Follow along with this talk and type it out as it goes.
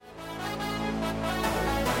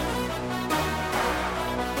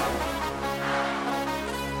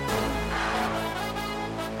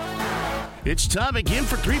It's time again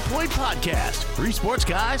for 3 Point Podcast. 3 sports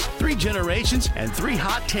guys, 3 generations, and 3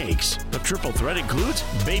 hot takes. The triple threat includes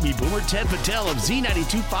baby boomer Ted Patel of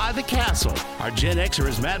Z92.5 The Castle. Our Gen Xer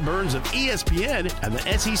is Matt Burns of ESPN and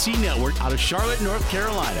the SEC Network out of Charlotte, North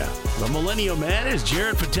Carolina. The millennial man is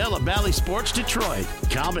Jared Patel of Bally Sports Detroit.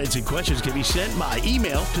 Comments and questions can be sent by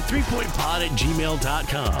email to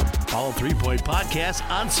 3pointpod@gmail.com. Follow 3 Point Podcast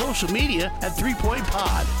on social media at 3 Point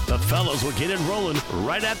Pod. The fellows will get it rolling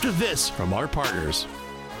right after this from our partners.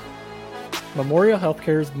 Memorial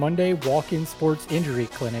Healthcare's Monday Walk-In Sports Injury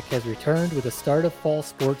Clinic has returned with the start of fall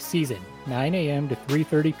sports season, 9 a.m. to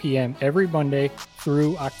 3:30 p.m. every Monday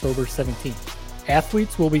through October 17th.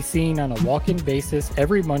 Athletes will be seen on a walk-in basis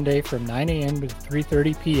every Monday from 9 a.m. to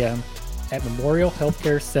 3:30 p.m. at Memorial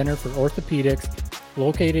Healthcare Center for Orthopedics,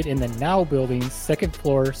 located in the Now Building's second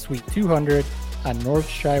floor, Suite 200 on North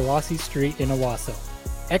Shiawassee Street in Owasso.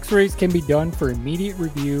 X-rays can be done for immediate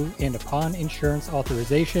review, and upon insurance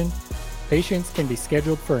authorization, patients can be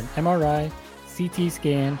scheduled for an MRI, CT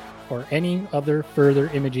scan, or any other further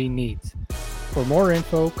imaging needs. For more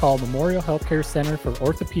info, call Memorial Healthcare Center for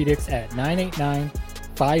Orthopedics at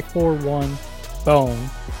 989-541-BONE.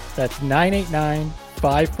 That's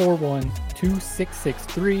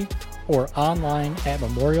 989-541-2663 or online at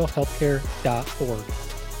memorialhealthcare.org.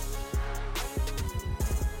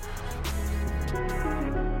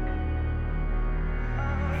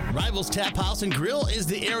 Rivals Tap House and Grill is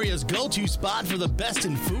the area's go-to spot for the best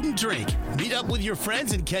in food and drink. Meet up with your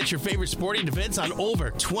friends and catch your favorite sporting events on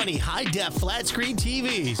over 20 high-def flat-screen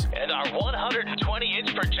TVs and our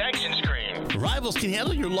 120-inch projection screen. Rivals can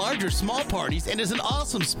handle your large or small parties and is an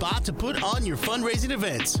awesome spot to put on your fundraising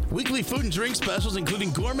events. Weekly food and drink specials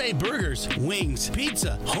including gourmet burgers, wings,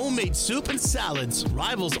 pizza, homemade soup, and salads.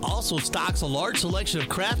 Rivals also stocks a large selection of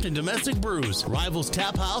craft and domestic brews. Rivals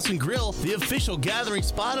Tap House and Grill, the official gathering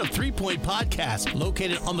spot of 3 Point Podcast,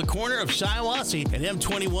 located on the corner of Shiawassee and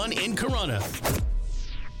M21 in Corunna.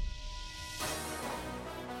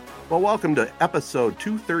 Well, welcome to episode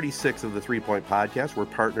 236 of the 3 Point Podcast. We're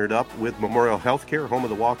partnered up with Memorial Healthcare, home of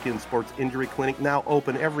the Walk-In Sports Injury Clinic, now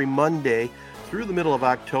open every Monday through the middle of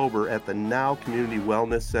October at the Now Community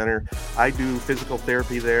Wellness Center. I do physical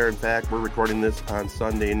therapy there. In fact, we're recording this on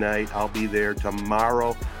Sunday night. I'll be there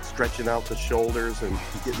tomorrow, stretching out the shoulders and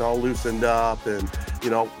getting all loosened up. And, you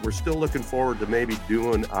know, we're still looking forward to maybe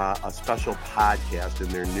doing a special podcast in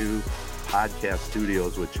their new podcast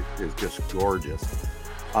studios, which is just gorgeous.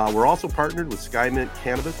 We're also partnered with SkyMint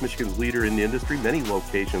Cannabis, Michigan's leader in the industry, many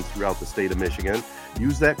locations throughout the state of Michigan.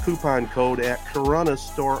 Use that coupon code at Corunna's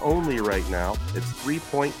store only right now. It's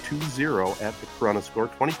 3.20 at the Corunna store,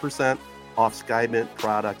 20% off SkyMint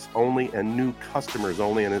products only and new customers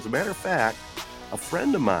only. And as a matter of fact, a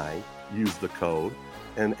friend of mine used the code,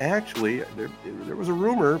 and actually there was a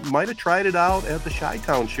rumor, might have tried it out at the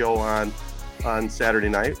Chi-Town show on Saturday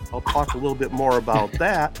night. I'll talk a little bit more about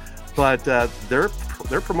that, but they're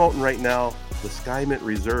promoting right now the SkyMint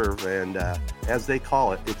Reserve, and as they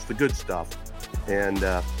call it, it's the good stuff. And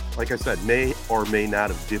like I said, may or may not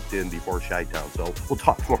have dipped in before Chi-Town, so we'll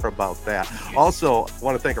talk more about that. Also, I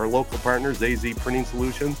want to thank our local partners, AZ Printing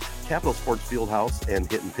Solutions, Capital Sports Fieldhouse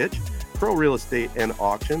and Hit and Pitch, Pro Real Estate and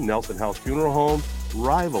Auction, Nelson House Funeral Home,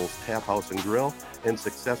 Rivals Tap House and Grill, and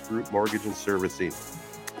Success Group Mortgage and Servicing.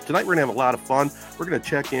 Tonight we're going to have a lot of fun. We're going to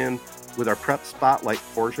check in with our prep spotlight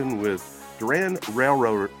portion with Durand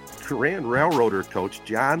Railroader coach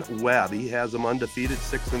John Webb. He has them undefeated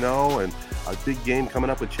 6-0, and a big game coming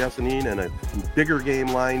up with Chesaning and a bigger game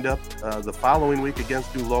lined up the following week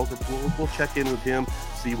against New Local. We'll check in with him,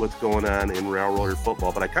 see what's going on in Railroader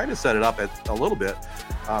football. But I kind of set it up a little bit.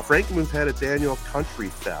 Frankenmuth had its annual Country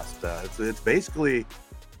Fest. It's basically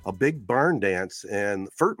a big barn dance. And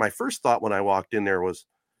my first thought when I walked in there was,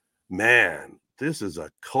 man, this is a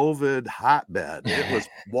COVID hotbed. It was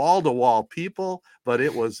wall-to-wall people, but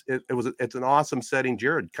it's an awesome setting.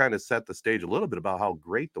 Jared kind of set the stage a little bit about how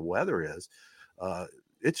great the weather is.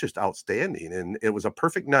 It's just outstanding, and it was a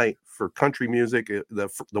perfect night for country music. The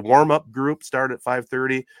warm-up group started at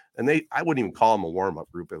 5:30, and I wouldn't even call them a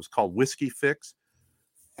warm-up group. It was called Whiskey Fix.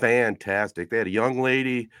 Fantastic. They had a young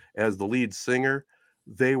lady as the lead singer.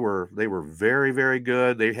 They were very, very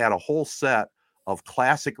good. They had a whole set of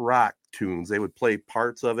classic rock tunes. They would play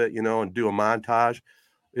parts of it, and do a montage.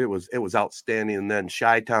 It was outstanding. And then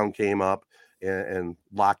Chi-Town came up and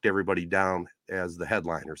locked everybody down as the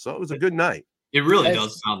headliner. So it was a good night. It really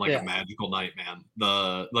does sound like a magical night, man.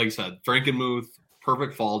 Like I said, Frankenmuth,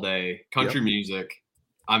 perfect fall day, country music.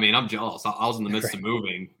 I mean, I'm jealous. I was in the midst of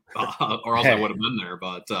moving, or else I would have been there.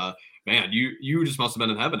 But man, you just must have been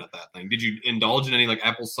in heaven at that thing. Did you indulge in any like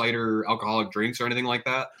apple cider alcoholic drinks or anything like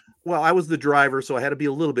that? Well, I was the driver, so I had to be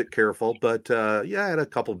a little bit careful. But yeah, I had a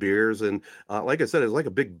couple beers, and like I said, it was like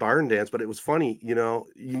a big barn dance. But it was funny, you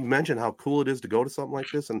mentioned how cool it is to go to something like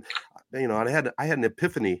this, and I had an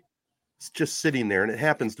epiphany just sitting there, and it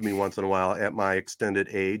happens to me once in a while at my extended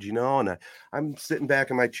age, and I'm sitting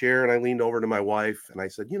back in my chair, and I leaned over to my wife, and I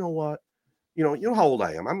said, you know what? You know how old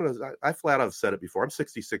I am. I flat out said it before. I'm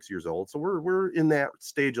 66 years old, so we're in that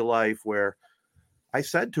stage of life where I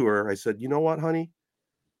said to her, I said, you know what, honey?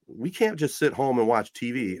 We can't just sit home and watch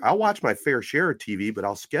TV. I'll watch my fair share of TV, but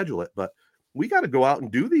I'll schedule it. But we got to go out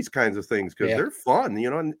and do these kinds of things because they're fun,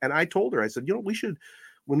 and I told her, I said, we should,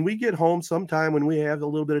 when we get home sometime, when we have a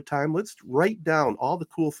little bit of time, let's write down all the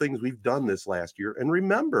cool things we've done this last year. And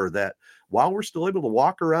remember that while we're still able to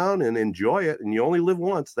walk around and enjoy it, and you only live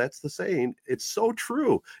once, that's the saying. It's so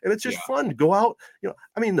true. And it's just fun to go out.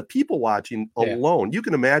 The people watching alone, you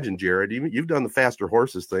can imagine, Jared, you've done the faster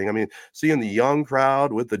horses thing. I mean, seeing the young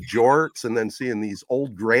crowd with the jorts and then seeing these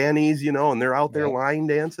old grannies, and they're out there line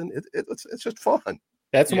dancing. It's just fun.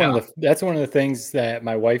 That's one of the things that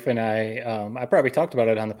my wife and I probably talked about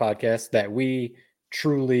it on the podcast, that we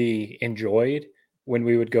truly enjoyed when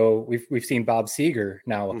we would go. We've seen Bob Seger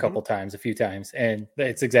now a few times, and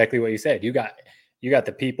it's exactly what you said. You got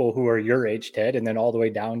the people who are your age, Ted, and then all the way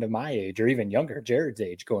down to my age or even younger, Jared's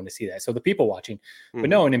age, going to see that. So the people watching, but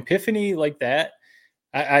no, an epiphany like that,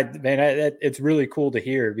 it's really cool to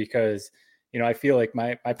hear because I feel like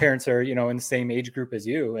my parents are, in the same age group as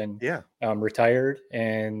you and retired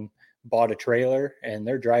and bought a trailer, and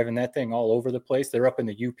they're driving that thing all over the place. They're up in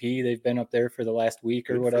the UP. They've been up there for the last week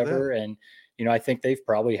or whatever. And, I think they've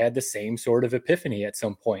probably had the same sort of epiphany at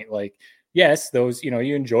some point. Like, yes, those, you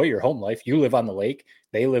enjoy your home life. You live on the lake.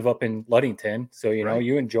 They live up in Ludington. So,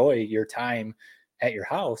 you enjoy your time at your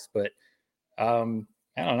house, but,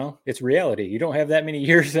 I don't know. It's reality. You don't have that many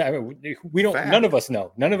years. I mean, we don't. None of us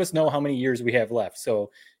know. None of us know how many years we have left.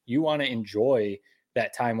 So you want to enjoy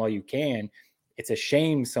that time while you can. It's a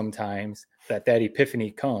shame sometimes that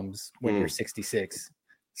epiphany comes when you're 66,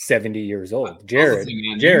 70 years old. Jared,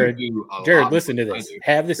 listen to this.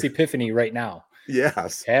 Have this epiphany right now.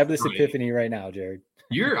 Yes. Have this epiphany right now, Jared.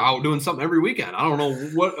 You're out doing something every weekend. I don't know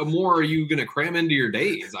what more are you going to cram into your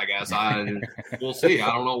days. I guess we'll see.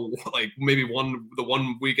 I don't know, like maybe the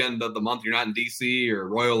one weekend of the month you're not in DC or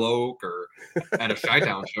Royal Oak or at a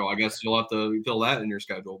Chi-Town show. I guess you'll have to fill that in your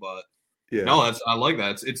schedule. But no, I like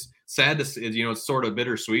that. It's sad to see. It's sort of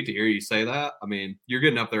bittersweet to hear you say that. I mean, you're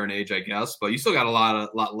getting up there in age, I guess, but you still got a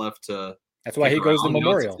lot left to. That's why he goes to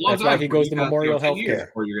Memorial. That's why he goes to Memorial Healthcare.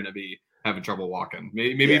 Where you're going to be having trouble walking,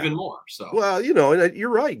 maybe even more. So, well, and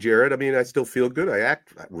you're right, Jared. I mean, I still feel good. I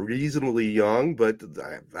act reasonably young, but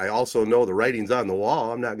I also know the writing's on the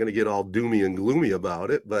wall. I'm not going to get all doomy and gloomy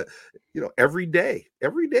about it. But every day,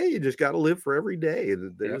 you just got to live for every day.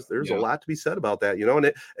 And there's a lot to be said about that.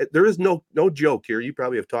 And there is no joke here. You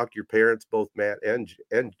probably have talked to your parents, both Matt and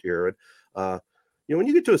Jared. When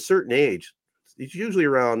you get to a certain age, it's usually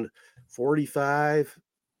around 45.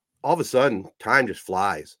 All of a sudden, time just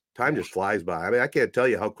flies. Time just flies by. I mean, I can't tell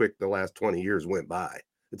you how quick the last 20 years went by.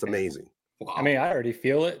 It's amazing. Wow. I mean, I already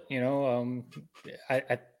feel it,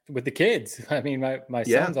 I with the kids. I mean, my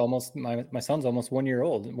son's almost my son's almost 1 year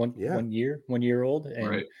old, one year old.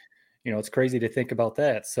 And, it's crazy to think about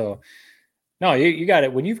that. So no, you got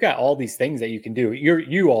it. When you've got all these things that you can do,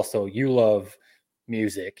 you love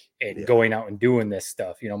music and going out and doing this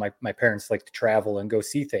stuff. My parents like to travel and go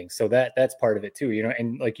see things. So that's part of it too,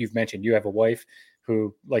 and like you've mentioned, you have a wife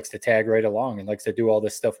who likes to tag right along and likes to do all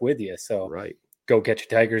this stuff with you. So go catch a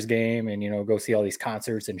Tigers game and, go see all these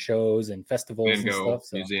concerts and shows and festivals and stuff.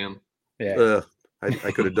 So, museum. Yeah.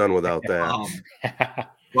 I could have done without that.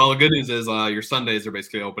 Well, the good news is your Sundays are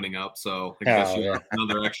basically opening up. So I guess you have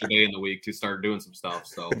another extra day in the week to start doing some stuff.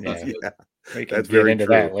 So that's good. We can get into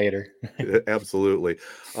that later. Absolutely.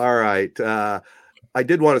 All right. I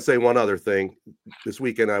did want to say one other thing. This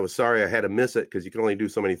weekend, I was sorry I had to miss it because you can only do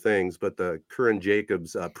so many things. But the Curran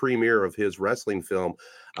Jacobs premiere of his wrestling film,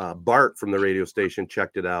 Bart from the radio station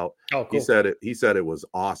checked it out. Oh, cool. He said it was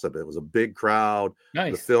awesome. It was a big crowd.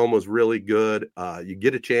 Nice. The film was really good. You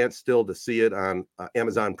get a chance still to see it on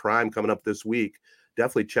Amazon Prime coming up this week.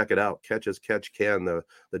 Definitely check it out. Catch as catch can.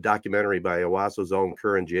 The documentary by Owasso's own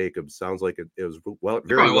Curran Jacobs. Sounds like it was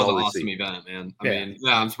very well received. Awesome event, man. I mean,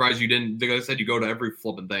 I'm surprised you didn't. Like I said, you go to every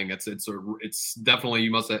flipping thing. It's definitely, you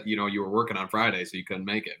must have, you were working on Friday, so you couldn't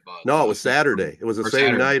make it. But no, it was Saturday. It was the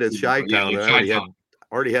same night as Chi-Town. I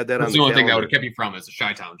already had that. That's on the only calendar. thing that would have kept you from it. It's a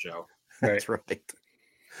Chi-Town show. That's right.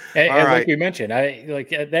 And like we mentioned,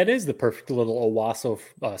 that is the perfect little Owasso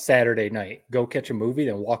Saturday night. Go catch a movie,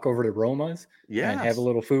 then walk over to Roma's and have a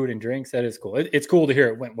little food and drinks. That is cool. It's cool to hear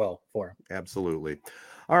it went well for him. Absolutely.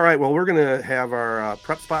 All right. Well, we're going to have our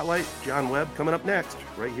prep spotlight, John Webb, coming up next,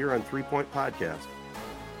 right here on 3 Point Podcast.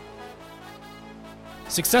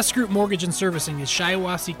 Success Group Mortgage and Servicing is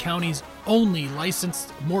Shiawassee County's only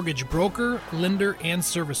licensed mortgage broker, lender, and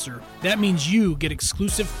servicer. That means you get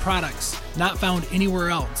exclusive products not found anywhere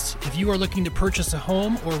else. If you are looking to purchase a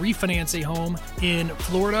home or refinance a home in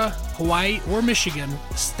Florida, Hawaii, or Michigan,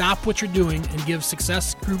 stop what you're doing and give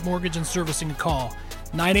Success Group Mortgage and Servicing a call.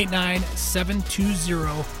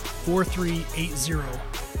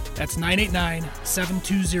 989-720-4380. That's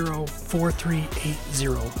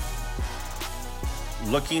 989-720-4380.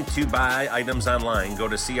 Looking to buy items online? Go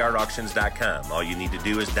to crauctions.com. All you need to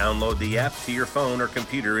do is download the app to your phone or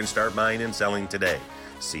computer and start buying and selling today.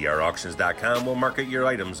 crauctions.com will market your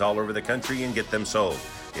items all over the country and get them sold.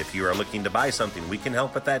 If you are looking to buy something, we can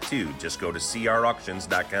help with that too. Just go to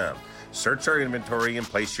crauctions.com. Search our inventory and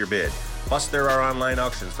place your bid. Plus, there are online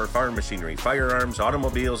auctions for farm machinery, firearms,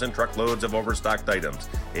 automobiles, and truckloads of overstocked items.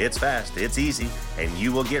 It's fast, it's easy, and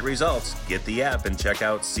you will get results. Get the app and check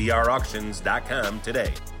out crauctions.com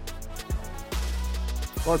today.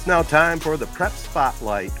 Well, it's now time for the Prep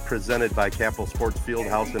Spotlight presented by Capital Sports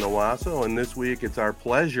Fieldhouse in Owasso. And this week, it's our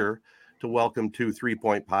pleasure to welcome to 3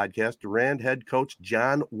 Point Podcast. Durand head coach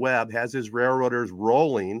John Webb has his Railroaders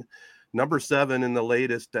rolling. Number 7 in the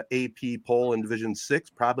latest AP poll in Division 6,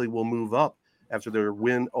 probably will move up after their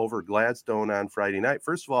win over Gladstone on Friday night.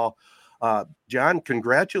 First of all, John,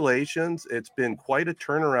 congratulations. It's been quite a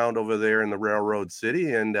turnaround over there in the Railroad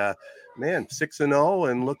City. And,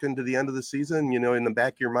 6-0 and looking to the end of the season, in the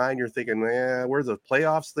back of your mind, you're thinking, where's the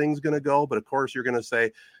playoffs thing's going to go? But, of course, you're going to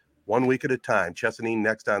say 1 week at a time. Chesaning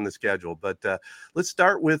next on the schedule. But let's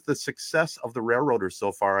start with the success of the Railroaders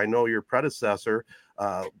so far. I know your predecessor,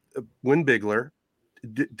 Winbigler,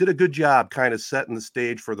 did a good job kind of setting the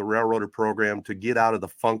stage for the Railroader program to get out of the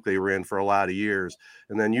funk they were in for a lot of years.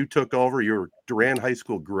 And then you took over. You were Durand High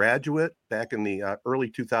School graduate back in the early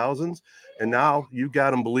 2000s. And now you got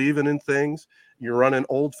them believing in things. You're running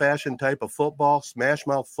old-fashioned type of football, smash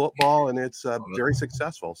mouth football, and it's very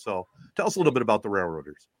successful. So tell us a little bit about the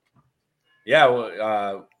Railroaders. Yeah,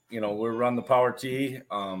 well, we run the Power T,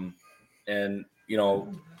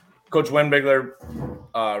 Coach Winbigler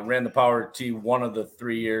ran the Power T one of the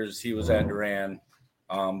 3 years he was at Durand.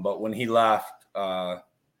 But when he left, I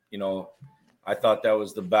thought that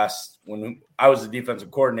was the best. When I was the defensive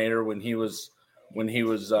coordinator, when he was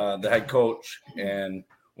the head coach, and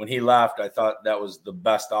when he left, I thought that was the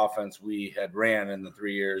best offense we had ran in the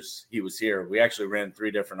 3 years he was here. We actually ran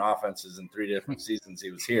 3 different offenses in 3 different seasons he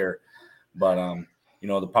was here. But,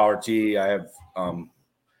 the Power T, I have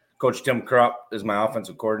Coach Tim Krupp is my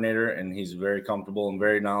offensive coordinator, and he's very comfortable and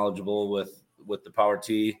very knowledgeable with the Power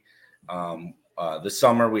T. This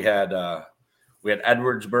summer we had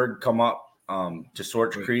Edwardsburg come up to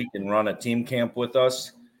Swartz Creek and run a team camp with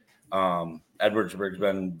us. Edwardsburg's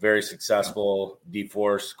been very successful,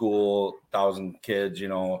 D4 school, 1,000 kids,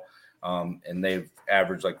 and they've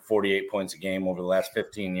averaged like 48 points a game over the last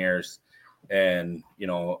 15 years. And,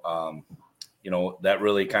 that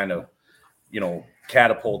really kind of,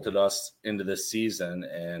 catapulted us into this season.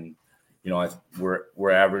 And,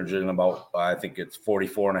 we're averaging about, I think it's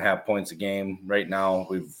 44.5 points a game right now.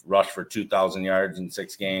 We've rushed for 2,000 yards in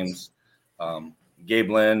 6 games. Gabe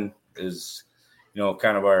Lynn is,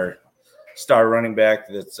 kind of our star running back.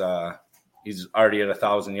 That's he's already at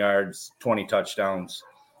 1,000 yards, 20 touchdowns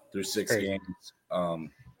through 6 games.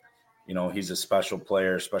 He's a special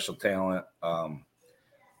player, special talent.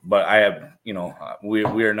 But I have, we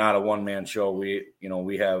are not a one-man show. We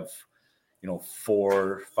have, 4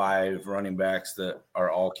 or 5 running backs that are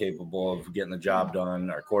all capable of getting the job done.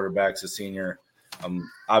 Our quarterback's a senior.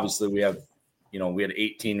 Obviously we have, we had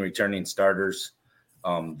 18 returning starters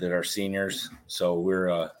that are seniors. So we're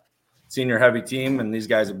a senior heavy team, and these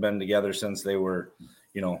guys have been together since they were,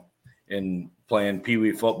 in playing Pee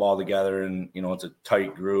Wee football together. And, it's a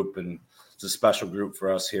tight group, and it's a special group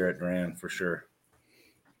for us here at Durand for sure.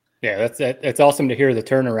 Yeah, that's awesome to hear the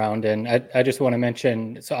turnaround. And I just want to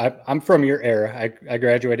mention, so I'm from your era. I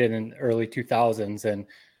graduated in early 2000s, and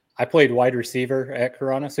I played wide receiver at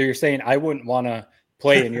Corona. So you're saying I wouldn't want to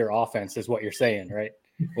play in your offense is what you're saying, right?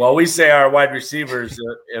 Well, we say our wide receivers,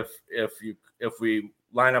 if we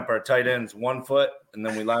line up our tight ends 1 foot, and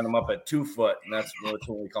then we line them up at 2 foot, and that's what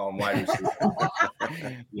we call them, wide receivers.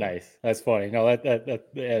 Nice. That's funny. No,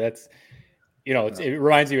 that's it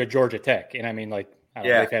reminds you of Georgia Tech. And I mean, like,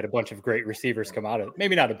 They've had a bunch of great receivers come out of it.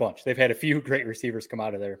 Maybe not a bunch. They've had a few great receivers come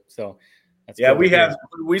out of there. So that's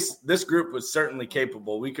this group was certainly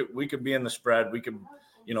capable. We could be in the spread. We could,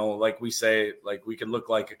 like we say, like we could look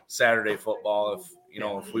like Saturday football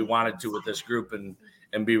if we wanted to with this group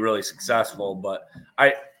and be really successful. But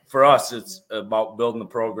for us, it's about building the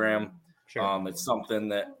program. Sure. It's something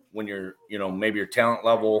that when you're, maybe your talent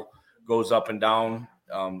level goes up and down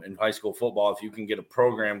in high school football, if you can get a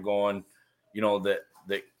program going,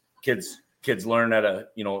 that kids learn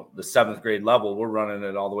at the seventh grade level. We're running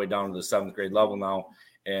it all the way down to the seventh grade level now.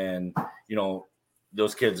 And,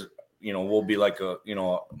 those kids, will be like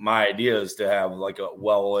my idea is to have like a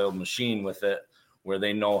well-oiled machine with it where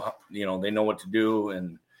they know what to do.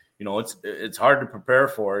 And, it's hard to prepare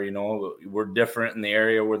for, we're different in the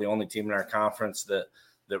area. We're the only team in our conference that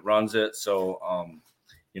runs it. So,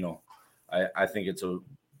 I think it's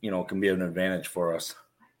can be an advantage for us.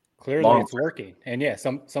 Clearly it's working. And yeah,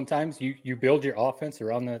 sometimes you build your offense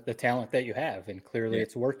around the talent that you have, and clearly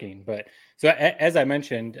it's working. But so as I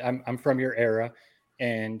mentioned, I'm from your era,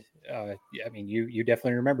 and you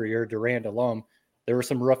definitely remember you're a Durand alum. There were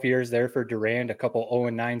some rough years there for Durand, a couple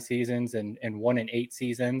 0-9 seasons and 1-8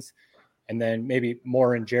 seasons. And then maybe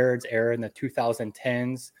more in Jared's era in the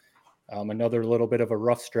 2010s, another little bit of a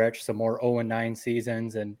rough stretch, some more 0-9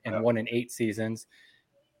 seasons and 1-8 seasons.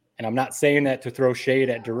 And I'm not saying that to throw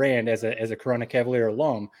shade at Durand as a Corunna Cavalier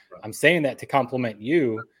alum. Right. I'm saying that to compliment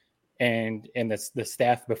you and the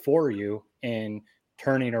staff before you in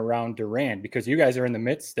turning around Durand, because you guys are in the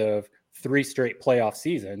midst of 3 straight playoff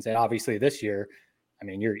seasons. And obviously this year,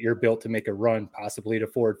 you're built to make a run possibly to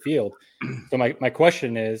Ford Field. So my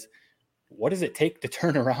question is, what does it take to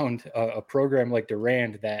turn around a program like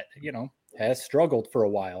Durand that, has struggled for a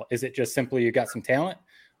while? Is it just simply you got some talent?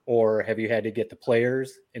 Or have you had to get the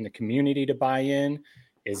players in the community to buy in?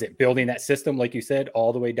 Is it building that system, like you said,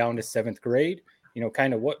 all the way down to 7th grade?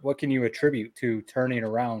 Kind of what can you attribute to turning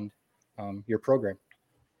around your program?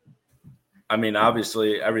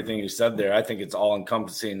 Obviously, everything you said there, I think it's all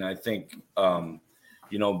encompassing. I think,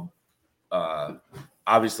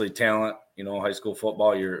 obviously talent, high school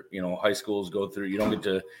football, high schools go through, you don't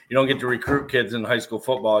get to recruit kids in high school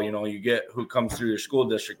football. You get who comes through your school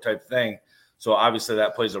district type thing. So obviously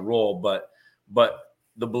that plays a role, but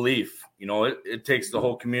the belief, it takes the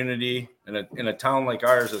whole community in a town like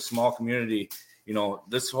ours, a small community,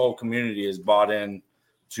 this whole community is bought in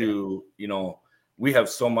to, we have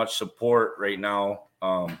so much support right now.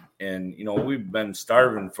 And we've been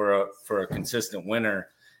starving for a consistent winner.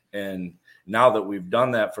 And now that we've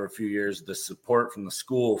done that for a few years, the support from the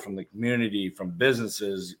school, from the community, from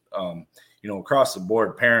businesses, across the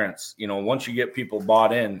board, parents, once you get people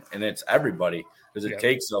bought in, and it's everybody, because it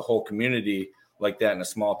takes a whole community like that in a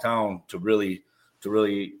small town to really,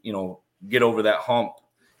 get over that hump.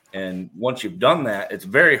 And once you've done that, it's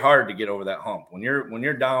very hard to get over that hump. When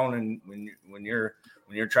you're down and when you're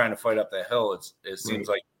trying to fight up that hill, it seems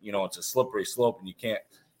like, it's a slippery slope and you can't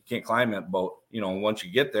climb it. But, once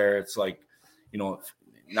you get there, it's like,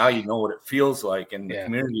 now you know what it feels like. And the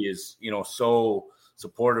community is, so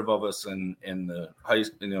supportive of us and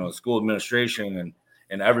the school administration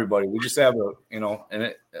and everybody. We just have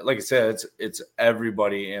like I said, it's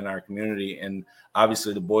everybody in our community. And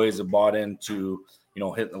obviously the boys have bought into,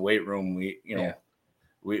 hitting the weight room.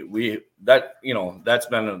 That's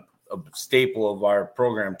been a staple of our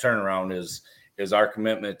program turnaround is our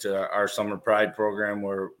commitment to our Summer Pride program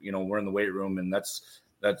where, we're in the weight room, and that's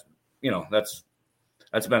been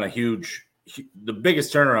a huge, the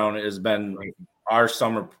biggest turnaround has been our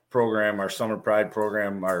summer program, our Summer Pride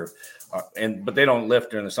program, but they don't lift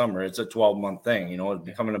during the summer. It's a 12-month thing,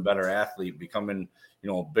 becoming a better athlete, becoming,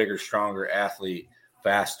 a bigger, stronger athlete,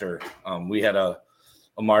 faster. We had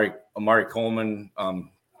Amari Coleman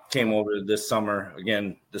came over this summer.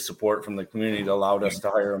 Again, the support from the community that allowed us to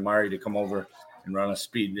hire Amari to come over and run a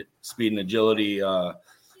speed and agility,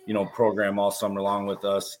 program all summer long with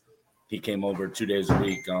us. He came over 2 days a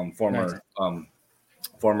week, former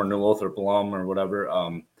New Lothrop alum or whatever.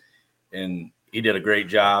 And he did a great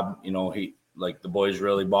job. The boys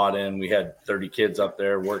really bought in. We had 30 kids up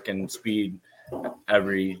there working speed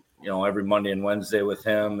every Monday and Wednesday with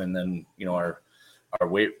him. And then, our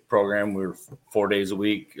weight program, we were 4 days a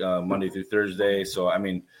week, Monday through Thursday. So,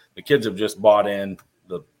 the kids have just bought in,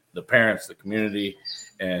 the parents, the community,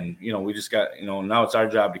 and, we just got, now it's our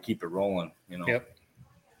job to keep it rolling, Yep.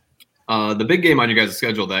 The big game on you guys'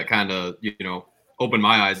 schedule that kind of, opened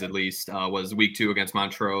my eyes at least was week 2 against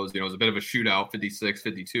Montrose. It was a bit of a shootout,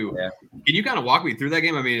 56-52. Yeah. Can you kind of walk me through that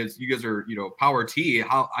game? You guys are, power T.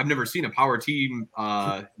 I've never seen a power team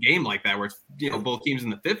game like that where it's, both teams in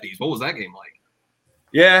the 50s. What was that game like?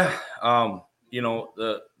 Yeah.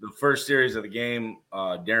 The first series of the game,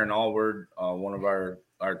 Darren Allward, one of our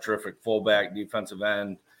terrific fullback defensive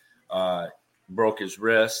end, broke his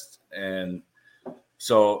wrist. And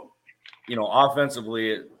so,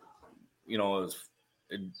 offensively,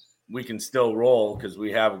 we can still roll because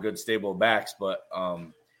we have a good stable of backs, but,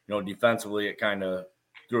 defensively it kind of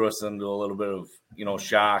threw us into a little bit of,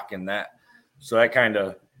 shock, and that. So that kind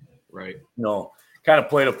of, kind of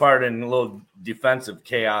played a part in a little defensive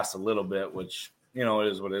chaos a little bit, which, it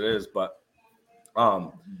is what it is. But,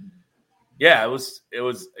 it was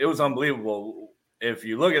unbelievable. If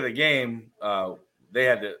you look at the game,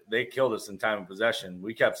 they killed us in time of possession.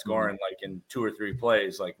 We kept scoring like in 2 or 3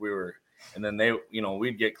 plays, and then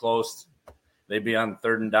we'd get close. They'd be on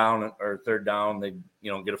third down. They'd,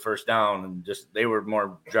 get a first down, and just, they were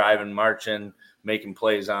more driving, marching, making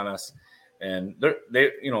plays on us. And they're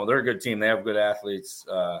a good team. They have good athletes.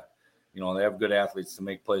 They have good athletes to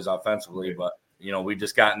make plays offensively. But we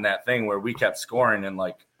just got in that thing where we kept scoring in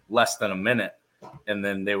like less than a minute, and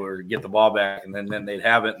then they would get the ball back, and then they'd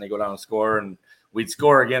have it, and they go down and score, and we'd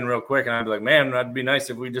score again real quick. And I'd be like, man, that'd be nice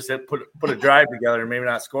if we just put a drive together, and maybe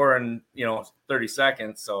not score in 30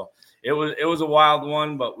 seconds. So it was a wild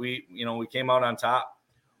one, but we came out on top.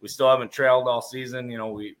 We still haven't trailed all season.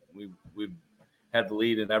 We've had the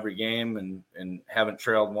lead in every game and haven't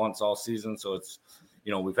trailed once all season. So it's,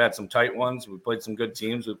 we've had some tight ones. We played some good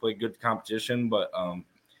teams. We played good competition, but,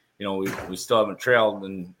 we still haven't trailed.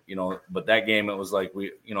 And, but that game, it was like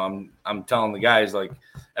I'm telling the guys, like,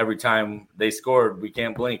 every time they scored, we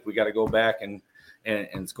can't blink. We got to go back and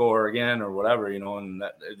score again or whatever, and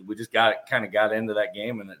that, we just got into that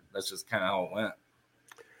game, and that's just kind of how it went.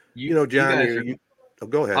 John,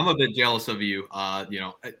 go ahead. I'm a bit jealous of you.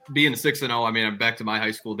 Being 6-0. I mean, back to my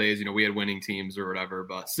high school days. We had winning teams or whatever.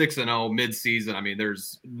 But 6-0 mid-season. I mean,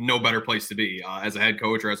 there's no better place to be as a head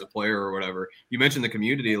coach or as a player or whatever. You mentioned the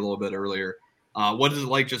community a little bit earlier. What is it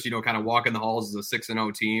like? Just kind of walking the halls as a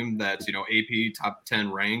 6-0 team that's AP top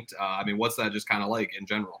 10 ranked. I mean, what's that just kind of like in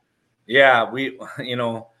general? Yeah, we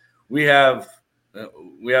have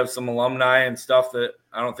some alumni and stuff that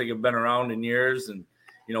I don't think have been around in years, and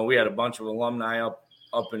we had a bunch of alumni up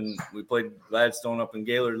and we played Gladstone up in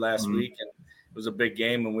Gaylord last week, and it was a big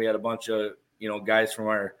game, and we had a bunch of guys from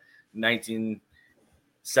our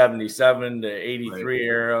 1977 to 83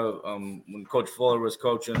 era, when Coach Fuller was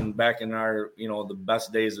coaching back in our the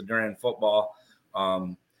best days of Durand football.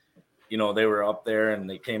 They were up there, and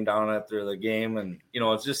they came down after the game, and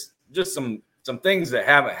it's just some things that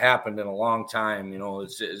haven't happened in a long time.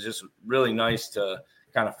 It's just really nice to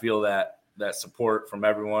kind of feel that support from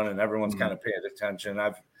everyone, and everyone's kind of paying attention.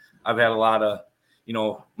 I've had a lot of,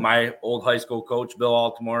 my old high school coach, Bill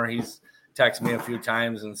Altimore, he's texted me a few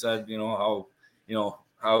times and said, how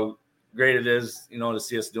great it is, to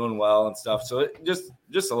see us doing well and stuff. So it just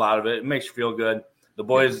a lot of it makes you feel good. The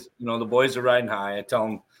boys, the boys are riding high. I tell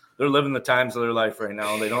them they're living the times of their life right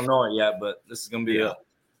now. They don't know it yet, but this is going to be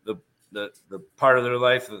the part of their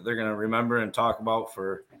life that they're going to remember and talk about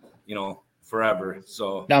for, forever.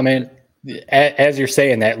 So now, man, as you're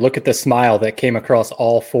saying that, look at the smile that came across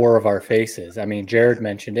all 4 of our faces. I mean, Jared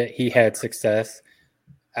mentioned it. He had success.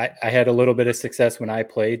 I had a little bit of success when I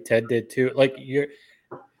played. Ted did too. Like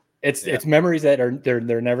it's memories that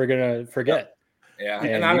they're never going to forget. Yeah.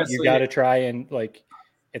 And honestly, you got to try and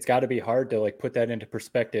it's got to be hard to put that into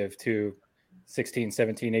perspective to 16,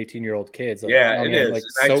 17, 18-year-old kids. It is.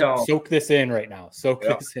 Soak this in right now. Soak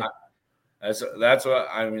this in. That's what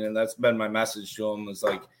I mean. And that's been my message to them, is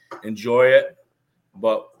enjoy it,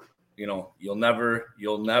 but you'll never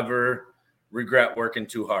regret working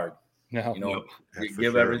too hard. No,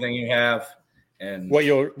 give everything you have, and what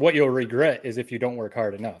you'll regret is if you don't work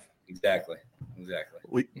hard enough. Exactly.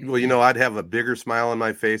 Well, I'd have a bigger smile on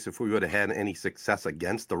my face if we would have had any success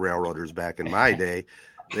against the Railroaders back in my day.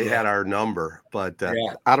 They had our number, but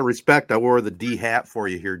out of respect, I wore the D hat for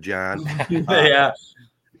you here, John. I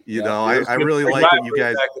really like what you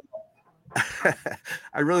guys.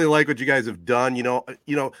 I really like what you guys have done.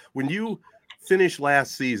 When you finished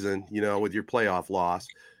last season, with your playoff loss,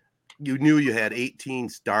 you knew you had 18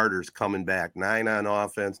 starters coming back, 9 on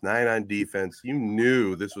offense, 9 on defense. You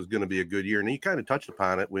knew this was going to be a good year, and you kind of touched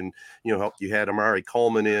upon it when you had Amari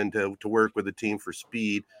Coleman in to work with the team for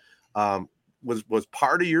speed. Was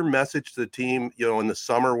part of your message to the team, in the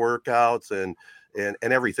summer workouts and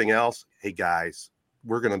everything else? Hey guys,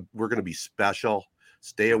 we're gonna be special.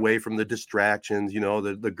 Stay away from the distractions,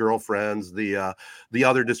 the girlfriends, the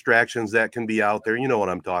other distractions that can be out there. You know what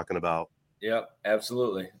I'm talking about. Yeah,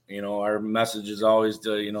 absolutely. Our message is always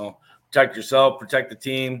to, protect yourself, protect the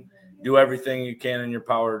team, do everything you can in your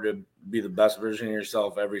power be the best version of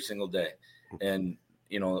yourself every single day. And,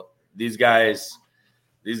 these guys,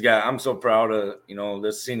 I'm so proud of,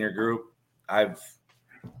 this senior group. I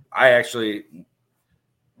actually,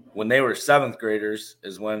 when they were 7th graders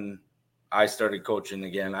is when I started coaching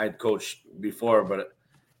again. I'd coached before, but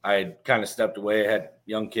I had kind of stepped away. I had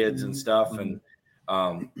young kids and stuff. And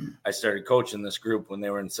I started coaching this group when they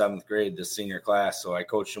were in 7th grade, this senior class. So I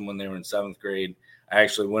coached them when they were in 7th grade. I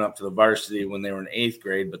actually went up to the varsity when they were in 8th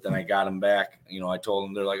grade, but then I got them back. I told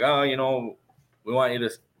them, they're like, oh, we want you to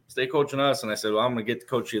stay coaching us. And I said, well, I'm going to get to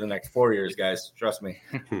coach you the next 4 years, guys. Trust me,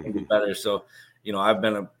 it'll be better. So, I've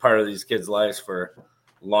been a part of these kids' lives for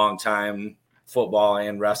a long time, football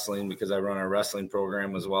and wrestling, because I run our wrestling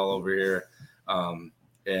program as well over here.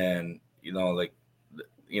 And, they're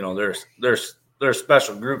a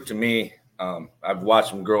special group to me. I've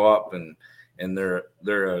watched them grow up, and they're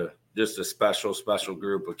just a special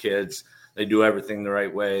group of kids. They do everything the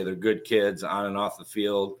right way. They're good kids on and off the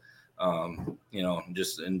field.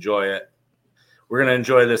 Just enjoy it. We're going to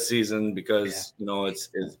enjoy this season because,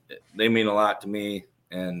 they mean a lot to me.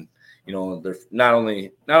 And, they're not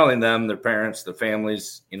only them, their parents, their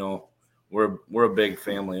families, we're a big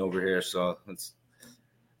family over here. So it's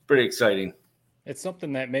pretty exciting. It's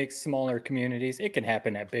something that makes smaller communities. It can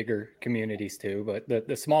happen at bigger communities too, but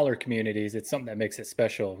the smaller communities, it's something that makes it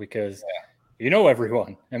special because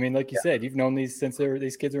everyone. I mean, like you said, you've known these since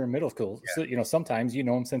these kids are in middle school. So, sometimes you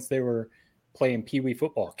know them since they were playing peewee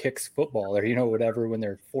football, kicks football, or whatever when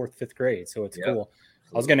they're 4th, 5th grade. So it's cool.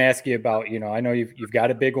 I was going to ask you about, I know you've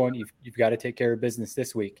got a big one. You've got to take care of business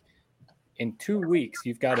this week. In 2 weeks,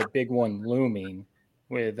 you've got a big one looming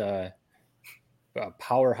with a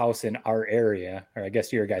powerhouse in our area, or I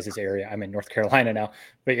guess your guys' area. I'm in North Carolina now,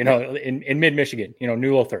 but in mid-Michigan,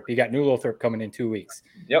 New Lothrop. You got New Lothrop coming in 2 weeks.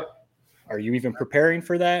 Yep. Are you even preparing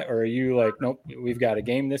for that, or are you like, nope, we've got a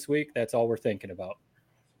game this week, that's all we're thinking about?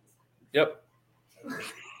 Yep.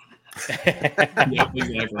 Yep,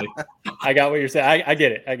 exactly. I got what you're saying. I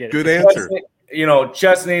get it. Good answer.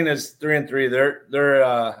 Chesaning is 3-3.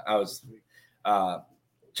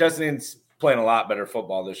 Chesaning's playing a lot better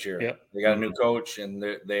football this year. Yep. They got a new coach, and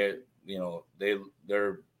they're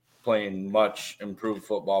playing much improved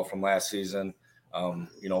football from last season.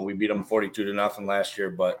 We beat them 42-0 last year,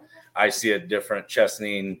 but I see a different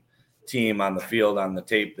Chesaning team on the field on the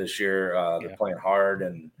tape this year. They're playing hard,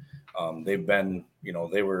 and they've been,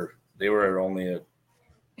 they were only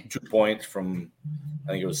 2 points from,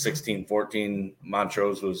 I think it was 16-14.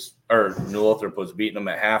 Montrose New Lothrop was beating them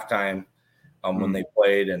at halftime when they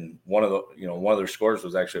played, and one of their scores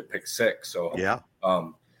was actually a pick six. So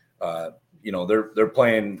they're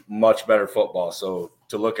playing much better football. So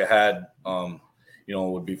to look ahead,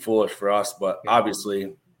 would be foolish for us, but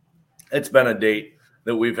obviously it's been a date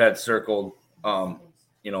that we've had circled, for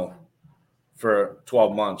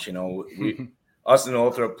 12 months. Us and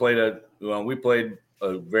Lothrop played a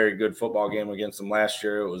very good football game against them last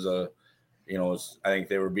year. It was I think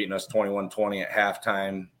they were beating us 21-20 at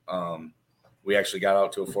halftime. We actually got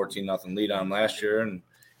out to a 14-0 lead on last year, and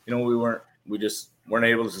we just weren't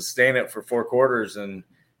able to sustain it for 4 quarters. And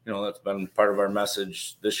that's been part of our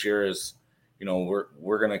message this year is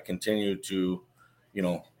we're going to continue to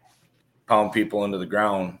pound people into the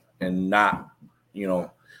ground and not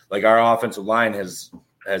like our offensive line has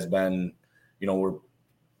been we're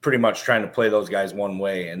pretty much trying to play those guys one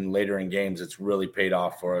way, and later in games it's really paid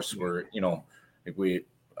off for us. We're we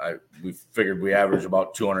figured we average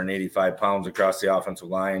about 285 pounds across the offensive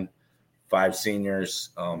line, 5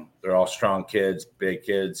 seniors. They're all strong kids, big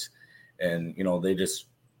kids, and they just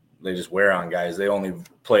wear on guys. They only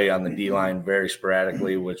play on the D line very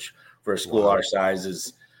sporadically, which for a school our size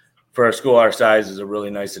is a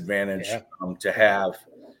really nice advantage to have.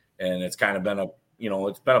 And it's kind of been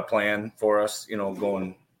it's been a plan for us,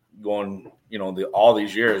 going all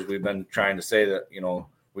these years we've been trying to say that,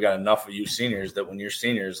 we got enough of you seniors that when you're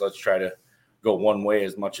seniors, let's try to go one way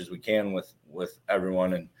as much as we can with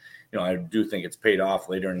everyone. And, I do think it's paid off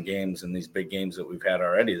later in games, and these big games that we've had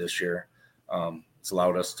already this year. It's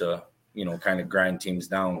allowed us to, kind of grind teams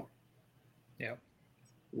down. Yeah.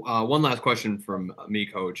 One last question from me,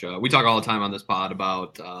 Coach. We talk all the time on this pod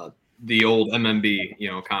about the old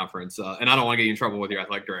MMB, conference. And I don't want to get you in trouble with your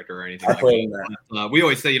athletic director or anything like that. We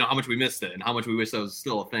always say, how much we missed it and how much we wish that was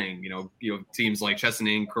still a thing. Teams like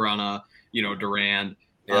Chesaning, Corunna, Durand.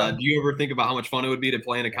 Do you ever think about how much fun it would be to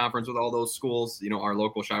play in a conference with all those schools, our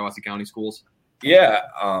local Shiawassee County schools? Yeah,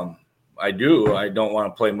 I do. I don't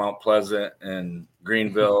want to play Mount Pleasant and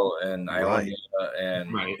Greenville and Ionia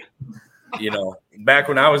and, back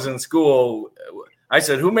when I was in school, I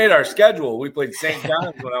said, who made our schedule? We played St.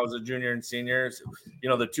 John's when I was a junior and senior. You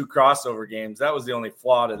know, the 2 crossover games. That was the only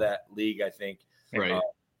flaw to that league, I think. Right.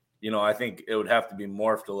 You know, I think it would have to be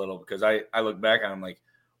morphed a little because I look back and I'm like,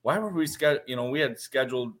 why were we we had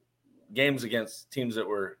scheduled games against teams that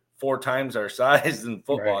were 4 times our size in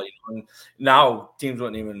football. Right. You know? And now teams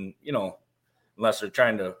wouldn't even, you know, unless they're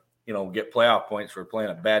trying to, you know, get playoff points for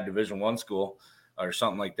playing a bad Division I school or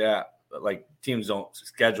something like that. But like teams don't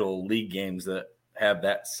schedule league games that have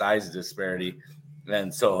that size disparity.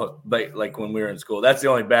 And so, but like when we were in school, that's the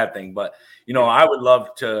only bad thing. But, you know, I would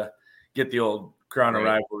love to get the old Corona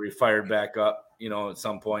rivalry fired back up, you know, at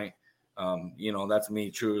some point. You know, that's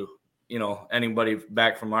me true. You know, anybody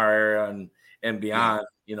back from our era and beyond,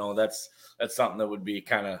 you know, that's something that would be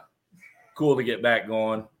kind of cool to get back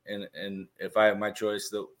going. And if I have my choice,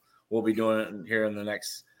 that we'll be doing it here in the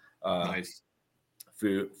next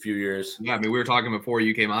few years. Yeah, I mean, we were talking before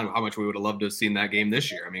you came on how much we would have loved to have seen that game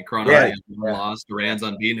this year. I mean, Corona lost, Duran's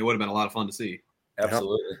unbeaten. It would have been a lot of fun to see.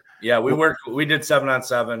 Absolutely. Yeah, we did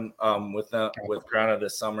 7-on-7 with Corona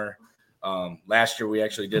this summer. Last year we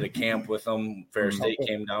actually did a camp with them. Fair State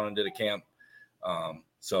came down and did a camp.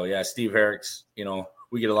 So yeah, Steve Herrick's, you know,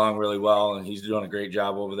 we get along really well, and he's doing a great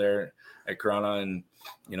job over there at Corona. And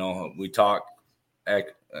you know, we talk,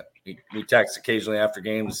 we text occasionally after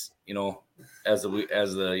games, you know, as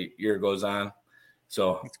the year goes on.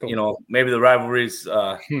 So cool. You know, maybe the rivalry's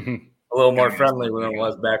a little more friendly than it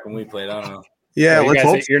was back when we played. I don't know. Yeah,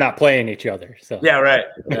 well, you're not playing each other. So yeah, right.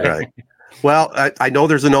 Well, I know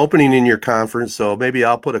there's an opening in your conference, so maybe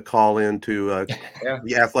I'll put a call in to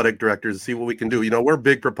the athletic directors to see what we can do. You know, we're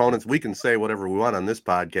big proponents. We can say whatever we want on this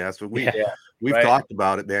podcast, but we've talked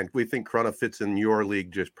about it, man. We think Corona fits in your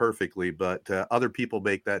league just perfectly, but other people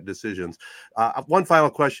make that decisions. One final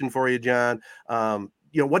question for you, John.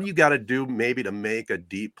 You know, what do you got to do maybe to make a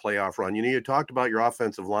deep playoff run? You know, you talked about your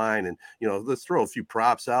offensive line, and, you know, let's throw a few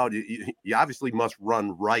props out. You obviously must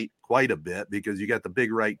run right quite a bit because you got the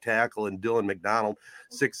big right tackle and Dylan McDonald,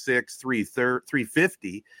 6'6",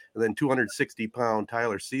 350, and then 260-pound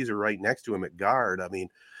Tyler Caesar right next to him at guard. I mean,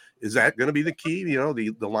 is that going to be the key, you know,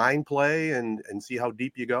 the line play and see how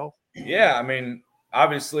deep you go? Yeah, I mean,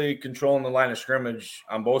 obviously controlling the line of scrimmage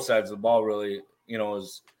on both sides of the ball really, you know,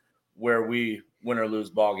 is where we win or lose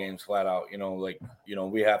ball games flat out. You know, like, you know,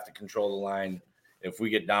 we have to control the line. If we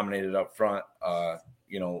get dominated up front,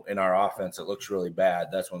 you know, in our offense, it looks really bad.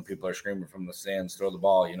 That's when people are screaming from the stands, throw the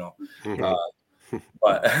ball, you know.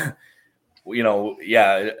 But, you know,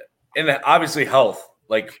 yeah. And obviously health.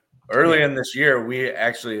 Like early in this year, we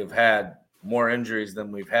actually have had more injuries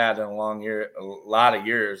than we've had in a lot of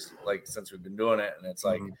years, like since we've been doing it. And it's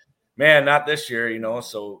like, man, not this year, you know.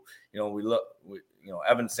 So, you know, you know,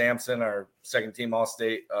 Evan Sampson, our second team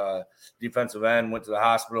All-State defensive end, went to the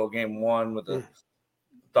hospital game 1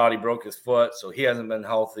 thought he broke his foot. So he hasn't been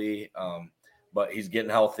healthy, but he's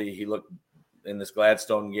getting healthy. He looked in this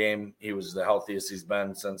Gladstone game. He was the healthiest he's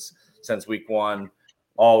been since week 1.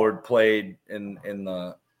 Allward played in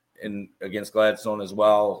against Gladstone as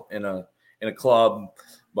well in a club,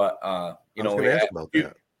 but you know,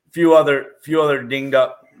 few other dinged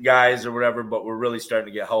up guys or whatever, but we're really starting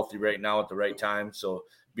to get healthy right now at the right time. So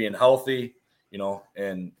being healthy, you know,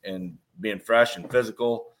 and being fresh and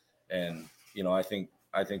physical, and you know, I think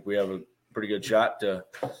we have a pretty good shot to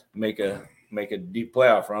make a deep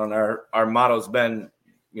playoff run. Our motto's been,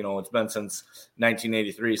 you know, it's been since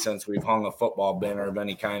 1983 since we've hung a football banner of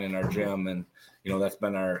any kind in our gym, and you know, that's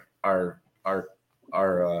been our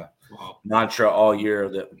mantra all year.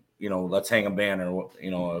 That, you know, let's hang a banner. You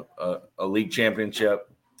know, a league championship,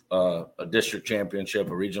 a district championship,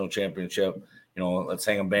 a regional championship. You know, let's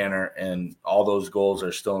hang a banner, and all those goals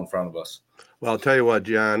are still in front of us. Well, I'll tell you what,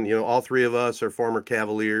 John, you know, all three of us are former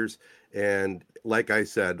Cavaliers, and like I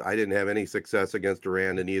said, I didn't have any success against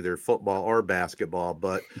Durand in either football or basketball,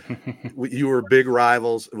 but you were big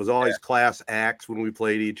rivals. It was always class acts when we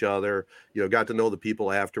played each other, you know, got to know the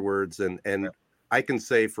people afterwards. And I can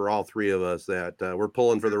say for all three of us that we're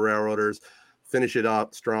pulling for the Railroaders, finish it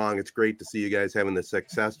up strong. It's great to see you guys having the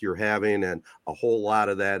success you're having. And a whole lot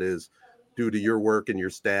of that is due to your work and your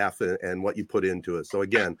staff and what you put into it. So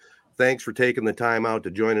again, thanks for taking the time out to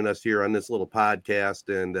joining us here on this little podcast,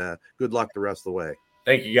 and good luck the rest of the way.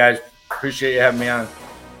 Thank you, guys. Appreciate you having me on.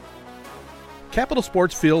 Capital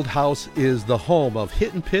Sports Field House is the home of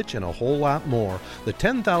hit and pitch and a whole lot more. The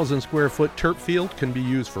 10,000 square foot turf field can be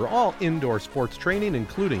used for all indoor sports training,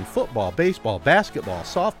 including football, baseball, basketball,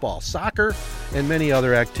 softball, soccer, and many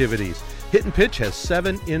other activities. Hit and Pitch has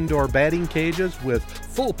 7 indoor batting cages with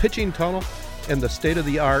full pitching tunnel and the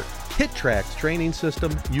state-of-the-art HitTrax training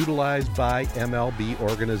system utilized by MLB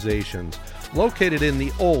organizations. Located in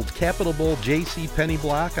the old Capitol Bowl J.C. Penney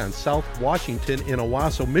block on South Washington in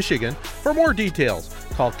Owasso, Michigan. For more details,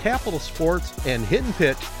 call Capital Sports and Hit and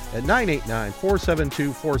Pitch at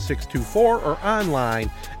 989-472-4624 or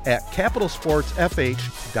online at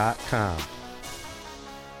capitalsportsfh.com.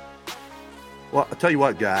 Well, I'll tell you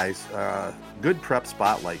what, guys, good prep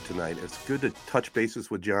spotlight tonight. It's good to touch bases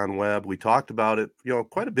with John Webb. We talked about it,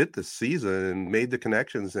 quite a bit this season and made the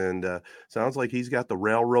connections, and sounds like he's got the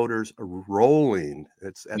Railroaders rolling.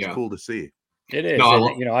 That's cool to see. It is.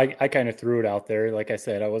 No, I kind of threw it out there. Like I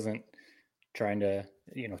said, I wasn't trying to,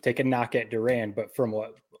 take a knock at Durand, but for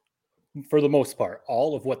the most part,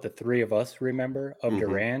 all of what the three of us remember of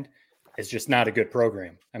Durand is just not a good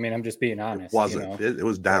program. I mean, I'm just being honest. It wasn't. It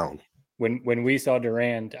was down. When we saw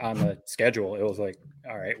Durand on the schedule, it was like,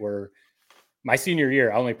 all right, my senior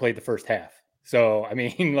year, I only played the first half. So, I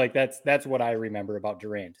mean, like that's what I remember about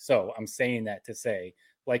Durand. So I'm saying that to say,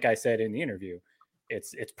 like I said in the interview,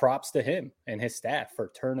 it's props to him and his staff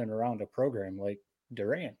for turning around a program like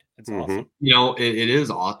Durand. It's awesome. It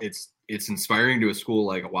is. It's inspiring to a school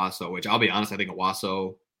like Owasso, which I'll be honest, I think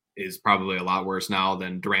Owasso is probably a lot worse now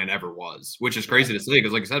than Durand ever was, which is crazy to say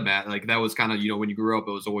because, like I said, Matt, like that was kind of when you grew up,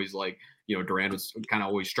 it was always like Durand was kind of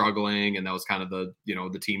always struggling, and that was kind of the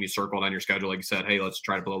the team you circled on your schedule, like you said, hey, let's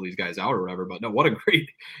try to blow these guys out or whatever. But no, what a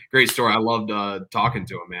great story. I loved talking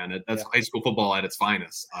to him, man. That's high school football at its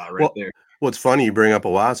finest, there. Well, it's funny you bring up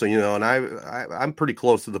Owasso, and I'm pretty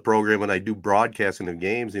close to the program when I do broadcasting of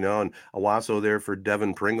games, and Owasso there for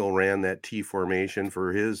Devin Pringle ran that T formation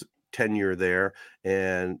for his tenure there,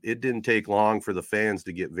 and it didn't take long for the fans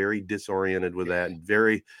to get very disoriented with that, and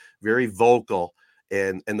very, very vocal,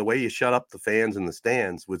 and the way you shut up the fans in the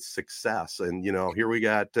stands with success. And here we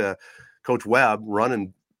got Coach Webb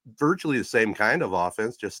running virtually the same kind of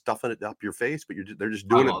offense, just stuffing it up your face, but they're just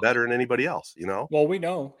doing it better than anybody else. Well, we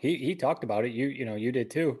know he talked about it. You did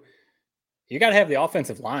too. You got to have the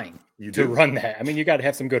offensive line to run that. I mean, you got to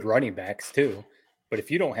have some good running backs too. But if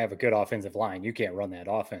you don't have a good offensive line, you can't run that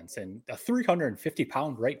offense. And a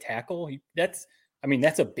 350-pound right tackle, that's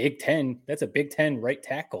a Big Ten. That's a Big Ten right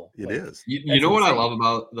tackle. It is. You know what I love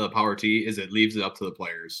about the Power T is it leaves it up to the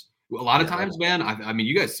players. A lot of times, man, I mean,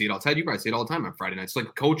 you guys see it outside. You probably see it all the time on Friday nights.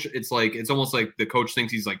 Like coach, it's almost like the coach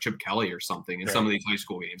thinks he's like Chip Kelly or something in some of these high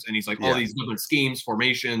school games. And he's like all these different schemes,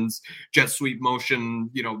 formations, jet sweep motion,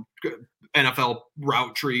 NFL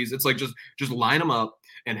route trees. It's like just line them up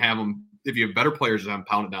and have them. If you have better players, just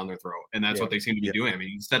pound it down their throat. And that's what they seem to be doing. I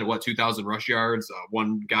mean, instead of 2,000 rush yards,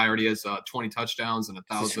 one guy already has 20 touchdowns and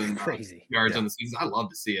 1,000 yards on the season. I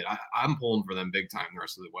love to see it. I'm pulling for them big time the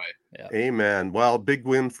rest of the way. Yeah. Amen. Well, big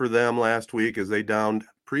win for them last week as they downed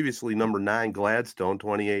previously number 9 Gladstone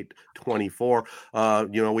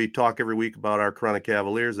 28-24. We talk every week about our Corunna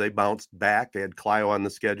Cavaliers. They bounced back. They had Clio on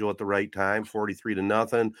the schedule at the right time,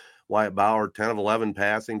 43-0. Wyatt Bauer 10 of 11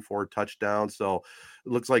 passing, 4 touchdowns. So it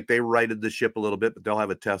looks like they righted the ship a little bit, but they'll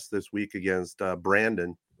have a test this week against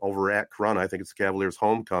Brandon over at Corunna. I think it's the Cavaliers'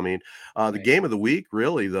 homecoming. The game of the week,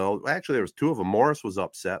 really, though, actually there was 2 of them. Morris was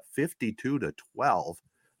upset 52-12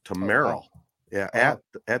 to Merrill. Yeah, at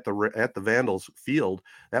the Vandals field.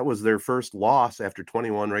 That was their first loss after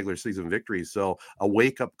 21 regular season victories. So a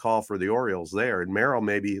wake-up call for the Orioles there. And Merrill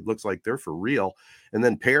maybe looks like they're for real. And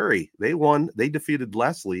then Perry, they won. They defeated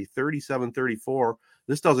Leslie 37-34.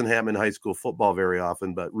 This doesn't happen in high school football very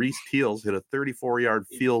often, but Reese Teals hit a 34-yard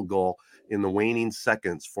field goal in the waning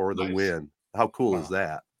seconds for the win. How cool is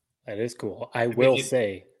that? That is cool. I will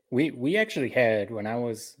say we actually had when I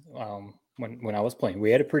was when I was playing,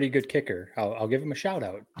 we had a pretty good kicker. I'll give him a shout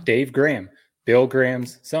out. Dave Graham, Bill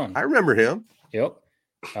Graham's son. I remember him. Yep.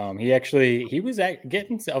 He was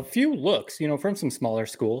getting a few looks, from some smaller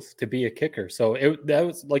schools to be a kicker. So that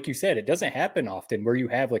was, like you said, it doesn't happen often where you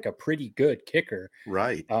have like a pretty good kicker.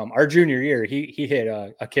 Right. Our junior year, he hit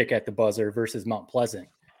a kick at the buzzer versus Mount Pleasant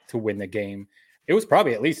to win the game. It was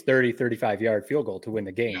probably at least 35-yard field goal to win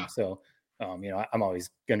the game. Yeah. So, I'm always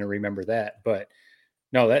going to remember that, but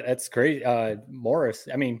no, that's crazy. Morris,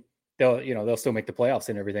 I mean, they'll still make the playoffs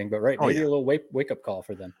and everything, but a little wake up call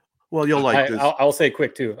for them. Well, you'll like this. I'll say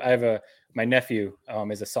quick too. I have my nephew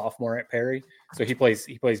is a sophomore at Perry, so he plays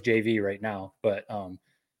JV right now. But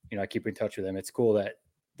I keep in touch with him. It's cool that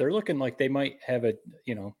they're looking like they might have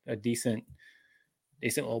a decent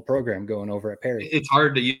little program going over at Perry. It's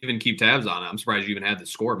hard to even keep tabs on it. I'm surprised you even had the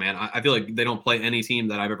score, man. I feel like they don't play any team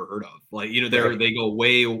that I've ever heard of. Like they go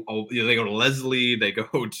way. They go to Leslie. They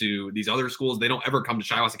go to these other schools. They don't ever come to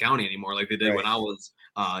Shiawassee County anymore like they did when I was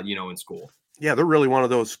in school. Yeah, they're really one of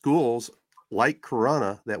those schools like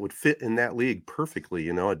Corunna that would fit in that league perfectly.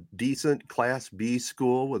 A decent Class B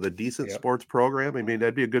school with a decent sports program. I mean,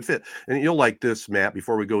 that'd be a good fit. And you'll like this, Matt,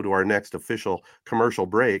 before we go to our next official commercial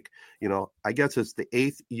break. I guess it's the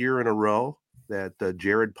 8th year in a row that the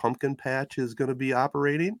Jared Pumpkin Patch is going to be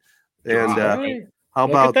operating. And how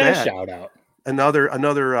about that? Shout out.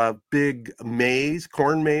 Another big maze,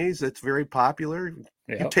 corn maze that's very popular.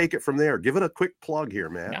 You take it from there. Give it a quick plug here,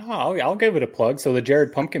 man. No, I'll give it a plug. So the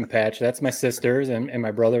Jared Pumpkin Patch, that's my sister's and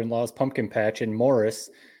my brother-in-law's pumpkin patch in Morris.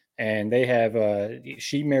 And they have,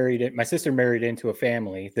 my sister married into a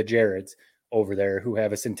family, the Jareds over there, who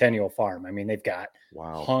have a Centennial farm. I mean, they've got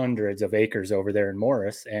hundreds of acres over there in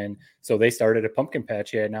Morris. And so they started a pumpkin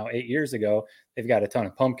patch now 8 years ago. They've got a ton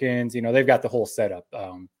of pumpkins, they've got the whole setup,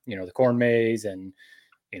 the corn maze and,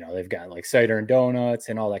 they've got like cider and donuts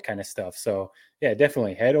and all that kind of stuff. So yeah,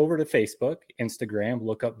 definitely head over to Facebook, Instagram,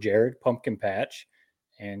 look up Jared Pumpkin Patch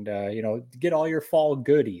and, get all your fall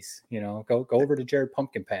goodies, go over to Jared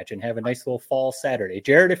Pumpkin Patch and have a nice little fall Saturday.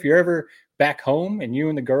 Jared, if you're ever back home and you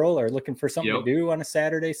and the girl are looking for something to do on a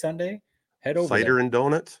Saturday, Sunday, head over cider and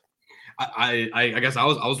donuts. I guess I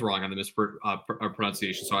was wrong on the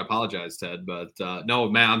mispronunciation, so I apologize, Ted. But no,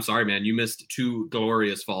 man, I'm sorry, man. You missed 2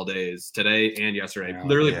 glorious fall days, today and yesterday.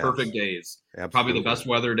 Literally perfect days. Absolutely. Probably the best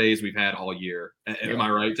weather days we've had all year. Am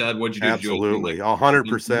I right, Ted? What'd you do? Absolutely,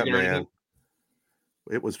 100%, man.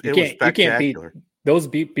 It was spectacular. You can't beat those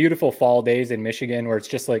beautiful fall days in Michigan where it's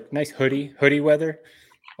just like nice hoodie weather.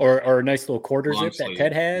 Or a nice little quarter zip that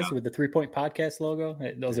Ted has with the 3 Point Podcast logo.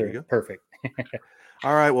 Those are perfect.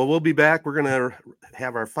 All right. Well, we'll be back. We're going to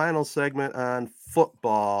have our final segment on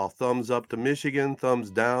football. Thumbs up to Michigan, thumbs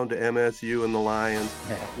down to MSU and the Lions.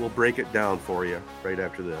 We'll break it down for you right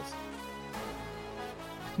after this.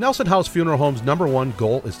 Nelson House Funeral Home's #1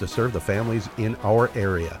 goal is to serve the families in our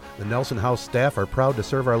area. The Nelson House staff are proud to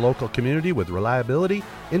serve our local community with reliability,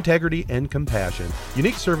 integrity, and compassion.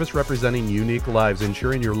 Unique service representing unique lives,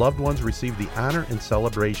 ensuring your loved ones receive the honor and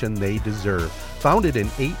celebration they deserve. Founded in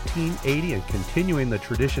 1880 and continuing the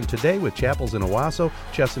tradition today with chapels in Owasso,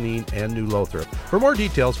 Chesaning, and New Lothrop. For more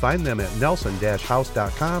details, find them at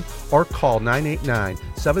nelson-house.com or call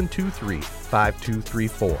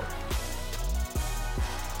 989-723-5234.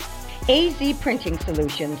 AZ Printing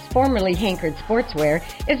Solutions, formerly Hankard Sportswear,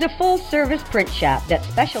 is a full-service print shop that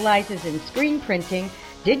specializes in screen printing,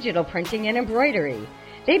 digital printing, and embroidery.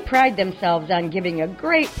 They pride themselves on giving a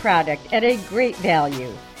great product at a great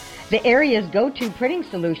value. The area's go-to printing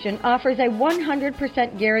solution offers a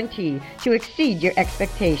 100% guarantee to exceed your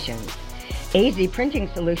expectations. AZ Printing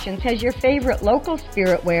Solutions has your favorite local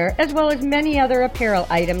spiritware as well as many other apparel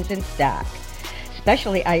items in stock.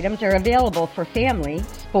 Specialty items are available for family,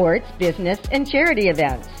 sports, business, and charity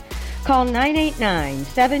events. Call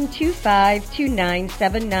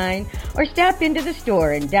 989-725-2979 or stop into the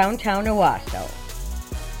store in downtown Owasso.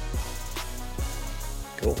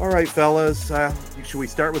 Cool. All right, fellas. Should we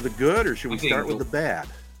start with the good or should we start with the bad?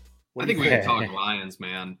 I think we can talk Lions,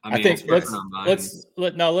 man. I think let's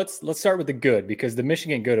start with the good because the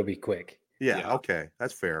Michigan good will be quick. Yeah. Okay.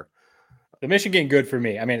 That's fair. The Michigan good for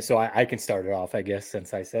me. I mean, so I can start it off, I guess,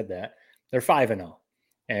 since I said that. They're 5-0.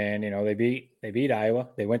 And, they beat Iowa.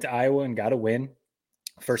 They went to Iowa and got a win.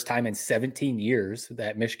 First time in 17 years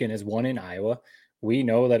that Michigan has won in Iowa. We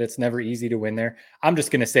know that it's never easy to win there. I'm just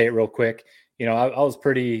going to say it real quick. I was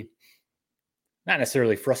pretty, not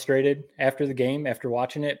necessarily frustrated after the game, after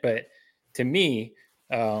watching it. But to me,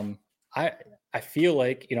 I feel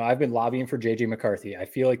like, I've been lobbying for J.J. McCarthy. I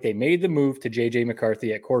feel like they made the move to J.J.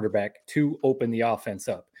 McCarthy at quarterback to open the offense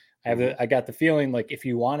up. I got the feeling like if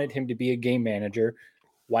you wanted him to be a game manager,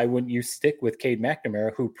 why wouldn't you stick with Cade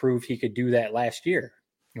McNamara, who proved he could do that last year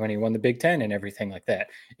when he won the Big Ten and everything like that?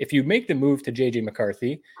 If you make the move to J.J.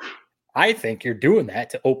 McCarthy, I think you're doing that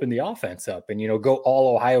to open the offense up and, go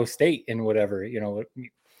all Ohio State and whatever,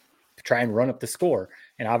 try and run up the score.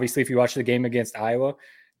 And obviously, if you watch the game against Iowa,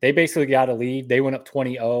 they basically got a lead. They went up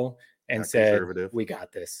 20-0 and said, we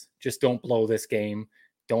got this. Just don't blow this game.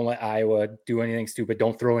 Don't let Iowa do anything stupid.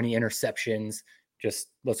 Don't throw any interceptions. Just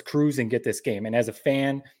let's cruise and get this game. And as a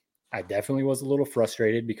fan, I definitely was a little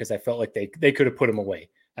frustrated because I felt like they could have put them away.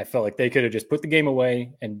 I felt like they could have just put the game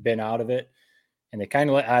away and been out of it. And they kind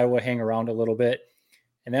of let Iowa hang around a little bit.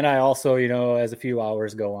 And then I also, as a few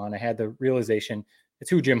hours go on, I had the realization it's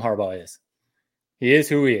who Jim Harbaugh is. He is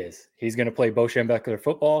who he is. He's going to play Bo Schembechler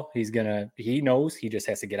football. He knows he just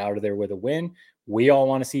has to get out of there with a win. We all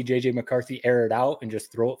want to see J.J. McCarthy air it out and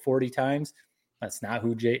just throw it 40 times. That's not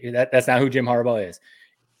who that's not who Jim Harbaugh is.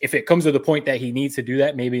 If it comes to the point that he needs to do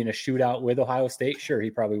that, maybe in a shootout with Ohio State, sure, he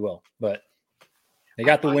probably will. But they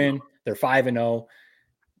got the win. They're 5-0.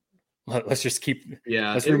 Let's just keep.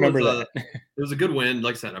 Yeah, let's remember that. It was a good win.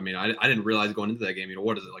 Like I said, I mean, I didn't realize going into that game.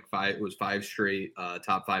 What is it like? It was 5 straight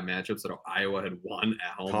top 5 matchups that Iowa had won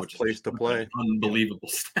at home. Tough which place is to play. Unbelievable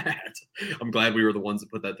stat. I'm glad we were the ones that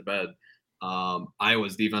put that to bed.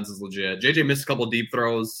 Iowa's defense is legit. JJ missed a couple of deep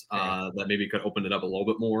throws that maybe could open it up a little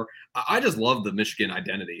bit more. I just love the Michigan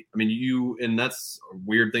identity. I mean, and that's a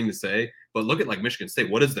weird thing to say, but look at like Michigan State.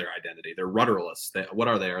 What is their identity? They're rudderless. What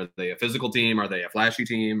are they? Are they a physical team? Are they a flashy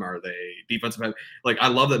team? Are they defensive? Like, I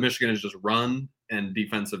love that Michigan is just run and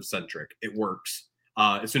defensive centric. It works.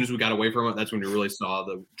 As soon as we got away from it, that's when we really saw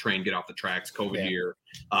the train get off the tracks. COVID year,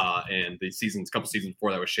 and the couple seasons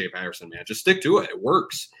before that was Shea Patterson. Man, just stick to it. It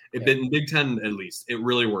works. It's been in Big Ten at least. It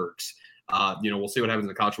really works. We'll see what happens in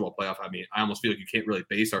the college football playoff. I mean, I almost feel like you can't really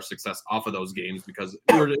base our success off of those games because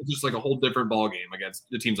we're just like a whole different ball game against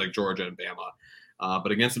the teams like Georgia and Bama.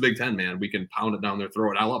 But against the Big Ten, man, we can pound it down their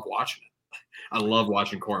throat. I love watching it. I love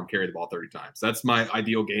watching Corum carry the ball 30 times. That's my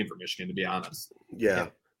ideal game for Michigan, to be honest. Yeah.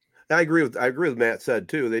 I agree with Matt said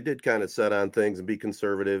too. They did kind of set on things and be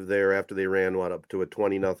conservative there after they ran up to a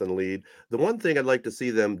 20-0 lead. The one thing I'd like to see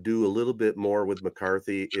them do a little bit more with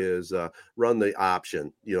McCarthy is run the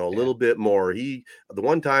option, a little bit more. The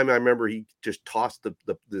one time I remember he just tossed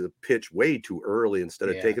the pitch way too early instead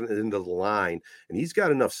of taking it into the line. And he's got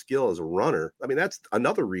enough skill as a runner. I mean, that's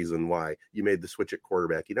another reason why you made the switch at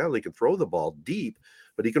quarterback. He not only can throw the ball deep,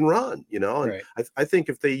 but he can run, and right. I think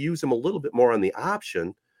if they use him a little bit more on the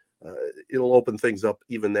option, it'll open things up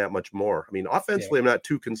even that much more. I mean, offensively, I'm not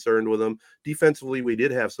too concerned with them. Defensively, we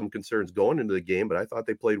did have some concerns going into the game, but I thought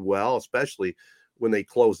they played well, especially when they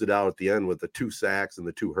closed it out at the end with the 2 sacks and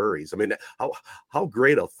the 2 hurries. I mean, how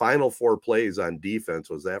great a final 4 plays on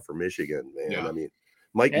defense was that for Michigan, man? Yeah. I mean,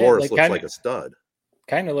 Mike Morris looks like a stud.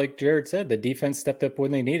 Kind of like Jared said, the defense stepped up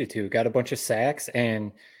when they needed to, got a bunch of sacks,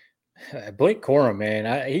 and Blake Corum, man,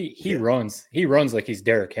 he runs like he's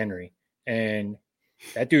Derrick Henry, and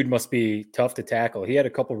that dude must be tough to tackle. He had a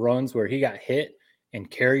couple runs where he got hit and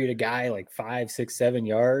carried a guy like 5, 6, 7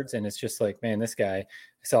 yards. And it's just like, man, this guy, I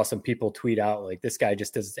saw some people tweet out like this guy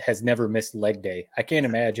just has never missed leg day. I can't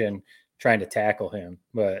imagine trying to tackle him,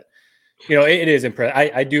 but it is impressive.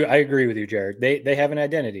 I agree with you, Jared. They have an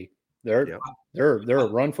identity. They're a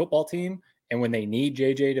run football team. And when they need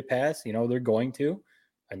JJ to pass, they're going to,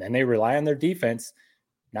 and then they rely on their defense,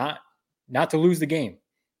 not to lose the game.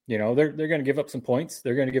 They're going to give up some points.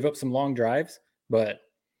 They're going to give up some long drives. But,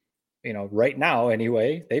 right now,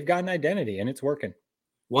 anyway, they've got an identity, and it's working.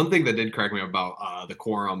 One thing that did crack me about the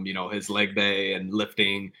Corum, his leg day and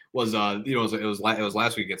lifting was, it was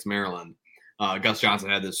last week against Maryland. Gus Johnson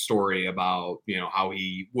had this story about, how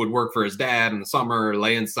he would work for his dad in the summer,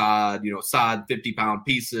 laying sod, sod 50-pound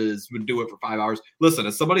pieces, would do it for 5 hours. Listen,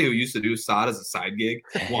 as somebody who used to do sod as a side gig,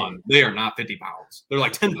 1, they are not 50 pounds. They're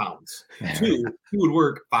like 10 pounds. 2, he would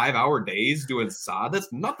work 5-hour days doing sod.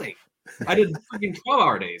 That's nothing. I did freaking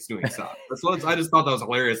 12-hour days doing sod. I just thought that was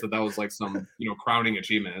hilarious that was like some, crowning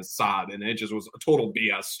achievement as sod, and it just was a total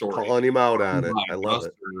BS story. Calling him out on it. I love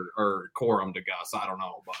it. Or Corum to Gus. I don't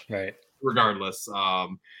know, but right. Regardless,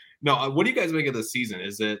 what do you guys make of this season?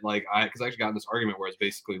 Is it like because I actually got in this argument where it's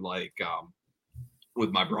basically like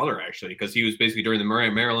with my brother actually, because he was basically during the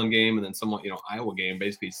Maryland game and then somewhat Iowa game,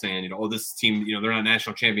 basically saying this team they're not a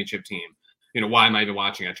national championship team. Why am I even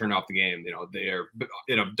watching? I turned off the game. They're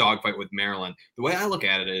in a dogfight with Maryland. The way I look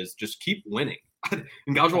at it is just keep winning.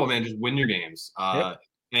 In college football, man, just win your games.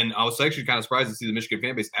 And I was actually kind of surprised to see the Michigan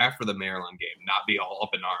fan base after the Maryland game not be all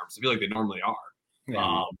up in arms. I feel like they normally are.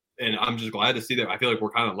 Yeah. And I'm just glad to see that. I feel like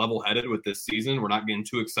we're kind of level-headed with this season. We're not getting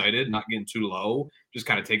too excited, not getting too low. Just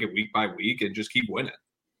kind of take it week by week and just keep winning.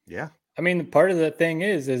 Yeah. I mean, part of the thing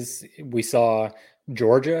is we saw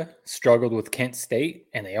Georgia struggled with Kent State,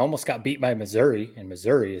 and they almost got beat by Missouri, and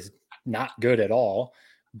Missouri is not good at all.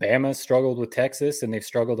 Bama struggled with Texas, and they've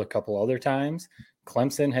struggled a couple other times.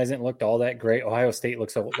 Clemson hasn't looked all that great. Ohio State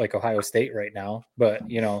looks like Ohio State right now. But,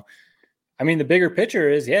 I mean, the bigger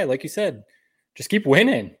picture is, like you said, just keep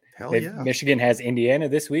winning. Hell yeah. Michigan has Indiana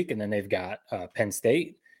this week, and then they've got Penn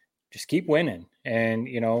State. Just keep winning and,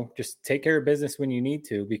 just take care of business when you need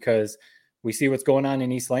to, because we see what's going on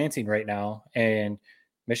in East Lansing right now. And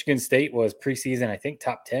Michigan State was preseason, I think,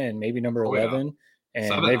 top 10, maybe number 11. Yeah. And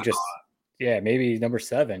 7, they've just, maybe number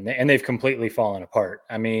 7. And they've completely fallen apart.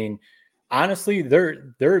 I mean, honestly,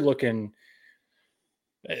 they're looking,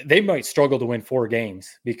 they might struggle to win 4 games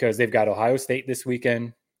because they've got Ohio State this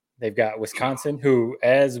weekend. They've got Wisconsin, who,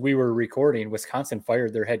 as we were recording, Wisconsin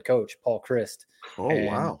fired their head coach, Paul Chryst.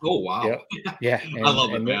 Wow. Oh, wow. Yeah. I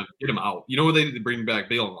love it, man. Get him out. You know what they need to bring back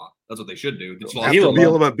Bielema. That's what they should do.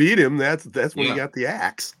 Bielema beat him. That's when he got the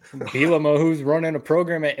axe. Bielema, who's running a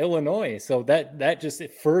program at Illinois. So that just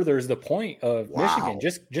furthers the point of Michigan.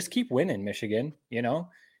 Just keep winning, Michigan,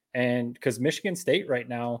 and because Michigan State right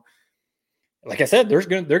now, like I said, they're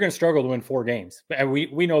going to struggle to win 4 games. And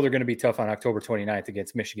we know they're going to be tough on October 29th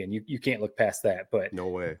against Michigan. You can't look past that. But no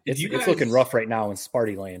way. It's looking rough right now in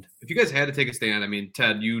Sparty land. If you guys had to take a stand, I mean,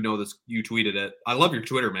 Ted, you know this. You tweeted it. I love your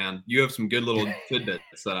Twitter, man. You have some good little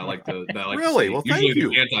tidbits that I like to. Really? Well, thank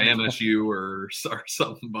you. Anti-MSU or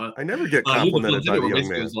something, but I never get complimented by the young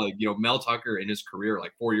man. Like Mel Tucker in his career,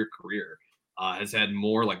 like 4-year career. Has had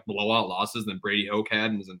more like blowout losses than Brady Hoke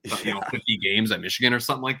had in 50 games at Michigan or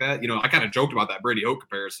something like that. I kind of joked about that Brady Hoke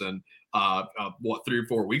comparison 3 or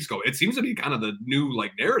 4 weeks ago. It seems to be kind of the new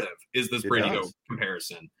narrative is this Brady Hoke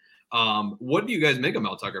comparison. What do you guys make of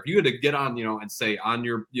Mel Tucker? If you had to get on, and say on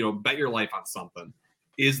your, bet your life on something,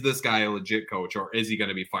 is this guy a legit coach or is he going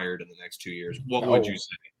to be fired in the next 2 years? What would you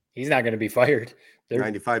say? He's not going to be fired.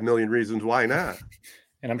 95 million reasons why not.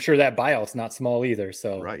 And I'm sure that buyout's not small either.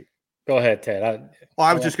 So right. Go ahead, Ted.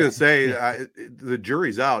 I was just going to say the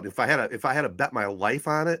jury's out. If I had to bet my life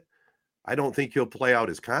on it, I don't think he'll play out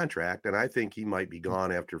his contract, and I think he might be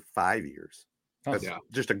gone after 5 years. That's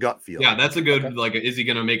just a gut feel. Yeah, that's a good is he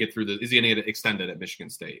going to make it through is he going to get extended at Michigan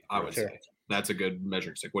State? I would say that's a good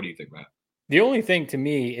measuring stick. What do you think, Matt? The only thing to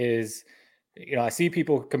me is, I see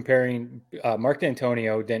people comparing Mark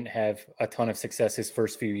D'Antonio didn't have a ton of success his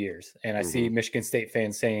first few years, and I see Michigan State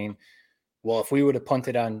fans saying, well, if we would have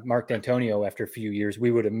punted on Mark D'Antonio after a few years, we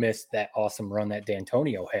would have missed that awesome run that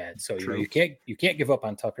D'Antonio had. So, you can't give up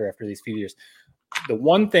on Tucker after these few years. The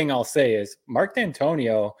one thing I'll say is Mark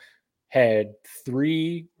D'Antonio had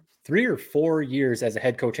 3 or 4 years as a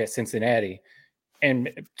head coach at Cincinnati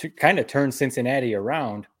and to kind of turn Cincinnati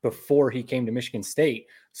around before he came to Michigan State.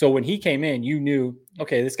 So when he came in, you knew,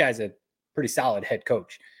 okay, this guy's a pretty solid head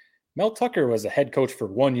coach. Mel Tucker was a head coach for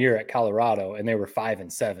 1 year at Colorado and they were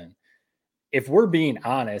 5-7. If we're being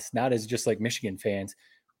honest, not as just like Michigan fans,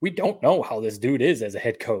 we don't know how this dude is as a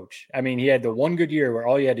head coach. I mean, he had the one good year where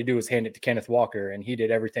all you had to do was hand it to Kenneth Walker and he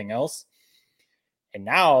did everything else. And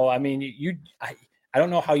now, I mean, I don't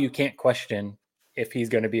know how you can't question if he's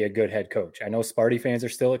going to be a good head coach. I know Sparty fans are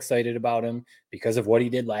still excited about him because of what he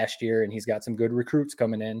did last year and he's got some good recruits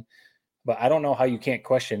coming in. But I don't know how you can't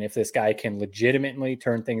question if this guy can legitimately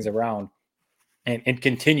turn things around and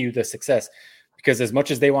continue the success. Because as much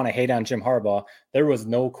as they want to hate on Jim Harbaugh, there was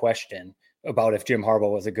no question about if Jim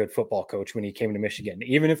Harbaugh was a good football coach when he came to Michigan.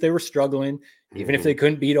 Even if they were struggling, even if they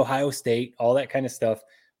couldn't beat Ohio State, all that kind of stuff.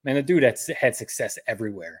 Man, the dude had success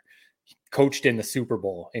everywhere. He coached in the Super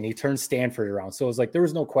Bowl, and he turned Stanford around. So it was like there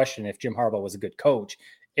was no question if Jim Harbaugh was a good coach.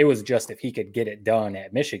 It was just if he could get it done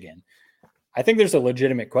at Michigan. I think there's a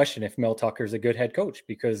legitimate question if Mel Tucker's a good head coach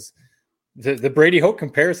because the Brady Hoke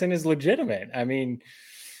comparison is legitimate. I mean,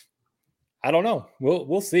 I don't know.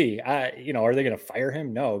 We'll see. Are they going to fire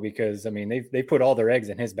him? No, because I mean they put all their eggs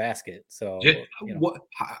in his basket. So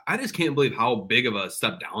I just can't believe how big of a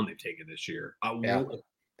step down they've taken this year.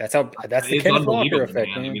 That's the Kenneth Walker effect.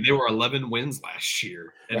 Man. I mean, they were 11 wins last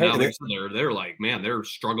year, and now they're like, man, they're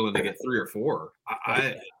struggling to get 3 or 4.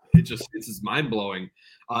 It's just mind blowing.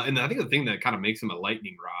 And I think the thing that kind of makes him a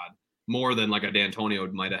lightning rod more than like a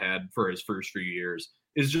D'Antonio might have had for his first few years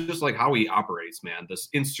is just like how he operates, man. This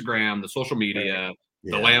Instagram, the social media,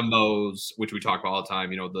 the Lambos, which we talk about all the time,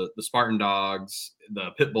 the Spartan dogs, the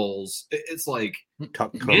pit bulls. It's like,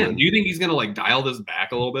 man, do you think he's going to like dial this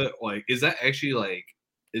back a little bit? Like, is that actually like,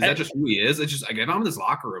 is that just who he is? It's just like, if I'm in this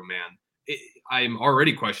locker room, man, I'm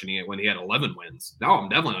already questioning it when he had 11 wins. Now I'm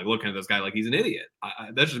definitely like looking at this guy like he's an idiot.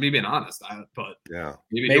 That's just me being honest. But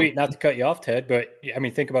maybe not to cut you off, Ted, but I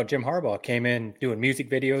mean, think about Jim Harbaugh came in doing music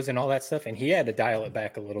videos and all that stuff, and he had to dial it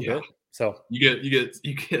back a little bit. So you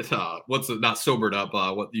get what's not sobered up?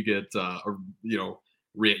 What you get?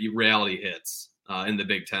 Reality hits in the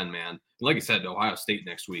Big Ten, man. And like you said, Ohio State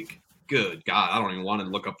next week. Good God, I don't even want to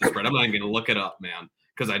look up the spread. I'm not even going to look it up, man,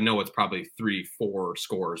 because I know it's probably 3-4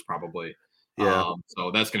 scores probably. Yeah.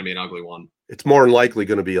 So that's going to be an ugly one. It's more than likely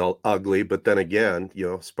going to be ugly, but then again,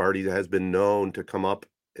 Sparty has been known to come up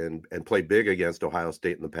and play big against Ohio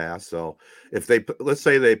State in the past. So if let's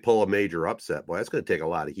say they pull a major upset, boy, that's going to take a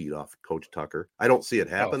lot of heat off Coach Tucker. I don't see it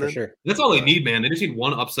happening. For sure. That's all they need, man. They just need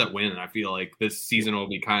one upset win, and I feel like this season will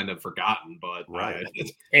be kind of forgotten. But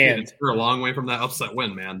it's a long way from that upset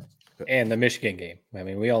win, man. And the Michigan game. I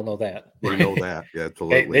mean, we all know that. We know that. Yeah,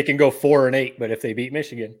 absolutely. They can go 4-8, but if they beat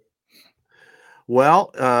Michigan.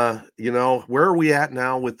 Well, where are we at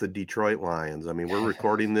now with the Detroit Lions? I mean, we're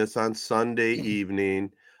recording this on Sunday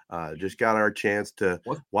evening. Just got our chance to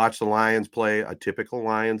watch the Lions play a typical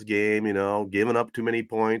Lions game, giving up too many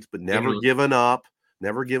points, but never giving up.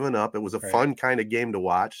 It was a fun kind of game to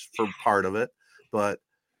watch for part of it. But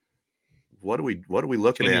what are we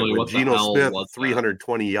looking at with Geno Smith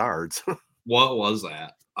 320 yards? What was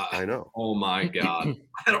that? I know. Oh my God.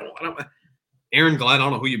 I don't Aaron Glenn, I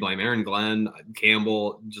don't know who you blame. Aaron Glenn,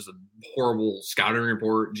 Campbell, just a horrible scouting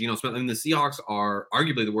report. Geno Smith. I mean, the Seahawks are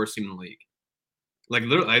arguably the worst team in the league. Like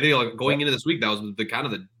literally, I think going into this week, that was the kind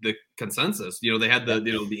of the consensus. They had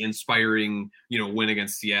the inspiring win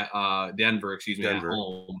against Denver, at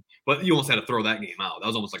home, but you almost had to throw that game out. That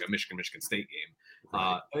was almost like a Michigan State game.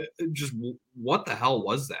 Right. Just what the hell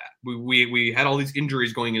was that? We had all these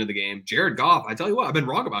injuries going into the game. Jared Goff, I tell you what, I've been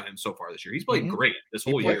wrong about him so far this year. He's played great this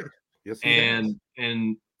whole year. Yes,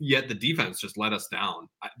 and yet the defense just let us down.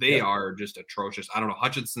 They are just atrocious. I don't know.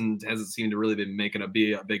 Hutchinson hasn't seemed to really been making a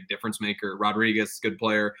big difference maker. Rodriguez, good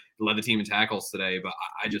player, led the team in tackles today, but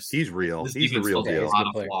he's real. He's the real deal. A lot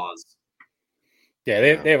of flaws. Yeah,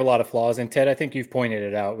 they have a lot of flaws. And Ted, I think you've pointed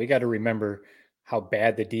it out. We got to remember how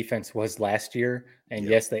bad the defense was last year. And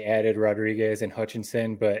yes, they added Rodriguez and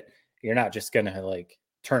Hutchinson, but you're not just gonna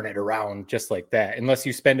turn it around just like that, unless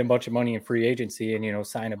you spend a bunch of money in free agency and,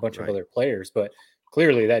 sign a bunch of other players. But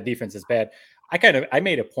clearly that defense is bad. I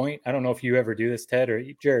made a point. I don't know if you ever do this, Ted, or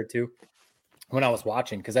Jared too, when I was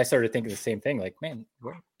watching, because I started thinking the same thing. Like, man,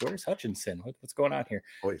 where's Hutchinson? What's going on here?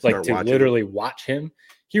 Literally watch him.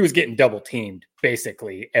 He was getting double teamed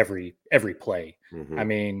basically every play. Mm-hmm. I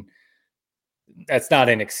mean, that's not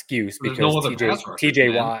an excuse because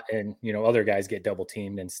TJ Watt and, other guys get double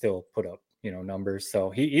teamed and still put up, numbers. So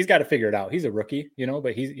he's got to figure it out. He's a rookie,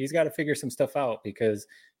 but he's got to figure some stuff out because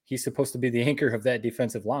he's supposed to be the anchor of that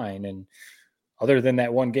defensive line. And other than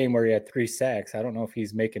that one game where he had 3 sacks, I don't know if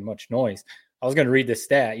he's making much noise. I was going to read the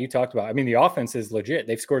stat you talked about. I mean, the offense is legit.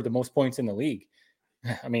 They've scored the most points in the league.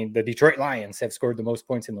 I mean, the Detroit Lions have scored the most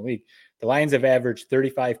points in the league. The Lions have averaged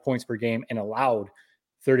 35 points per game and allowed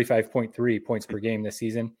 35.3 points per game this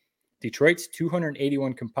season. Detroit's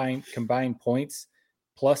 281 combined points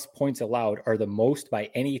plus points allowed are the most by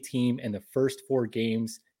any team in the first 4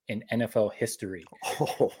 games in NFL history.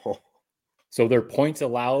 So their points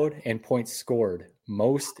allowed and points scored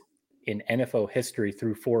most in NFL history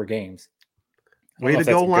through 4 games. Way to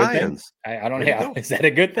go, Lions. I don't know. Is that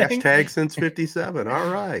a good thing? Hashtag since 57. All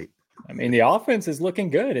right. I mean, the offense is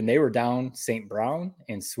looking good, and they were down St. Brown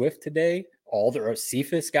and Swift today. All the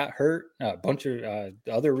Cephas got hurt. A bunch of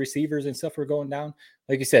other receivers and stuff were going down.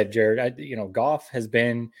 Like you said, Jared, Goff has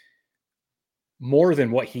been more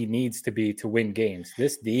than what he needs to be to win games.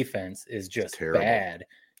 This defense is just bad.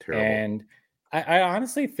 Terrible. And I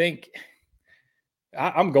honestly think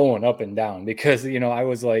I'm going up and down because, I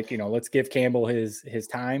was like, let's give Campbell his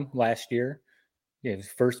time last year. His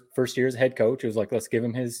first year as head coach. It was like, let's give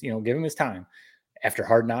him his time. After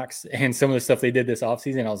Hard Knocks and some of the stuff they did this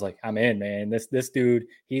offseason, I was like, I'm in, man. This dude,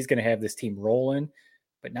 he's going to have this team rolling.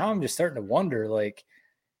 But now I'm just starting to wonder,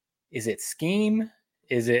 is it scheme?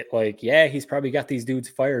 Is it he's probably got these dudes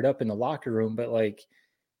fired up in the locker room, but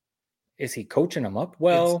is he coaching them up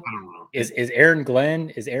well? I don't know. Is Aaron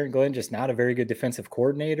Glenn just not a very good defensive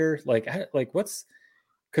coordinator? What's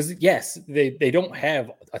 – because, yes, they don't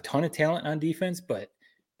have a ton of talent on defense, but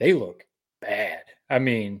they look bad. I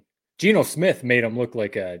mean – Geno Smith made him look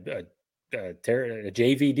like a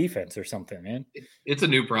JV defense or something, man. It's a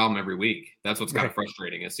new problem every week. That's what's kind of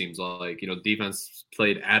frustrating. It seems like, defense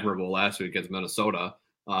played admirable last week against Minnesota.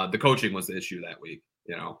 The coaching was the issue that week,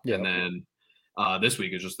 and then this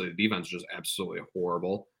week is just the defense is just absolutely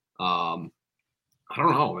horrible. I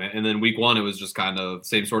don't know, man. And then week 1, it was just kind of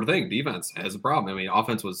same sort of thing. Defense has a problem. I mean,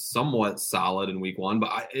 offense was somewhat solid in week 1, but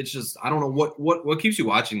I don't know what keeps you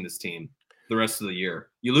watching this team the rest of the year.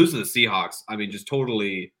 You lose to the Seahawks. I mean, just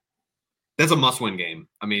totally. That's a must-win game.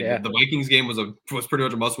 I mean, the Vikings game was pretty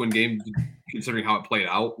much a must-win game considering how it played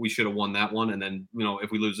out. We should have won that one, and then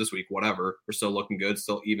if we lose this week, whatever, we're still looking good,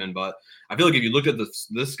 still even. But I feel like if you looked at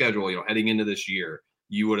this schedule, heading into this year,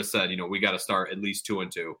 you would have said, we got to start at least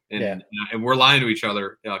 2-2, and we're lying to each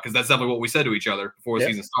other because that's definitely what we said to each other before the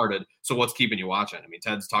season started. So what's keeping you watching? I mean,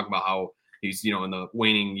 Ted's talking about how he's, in the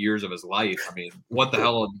waning years of his life. I mean, what the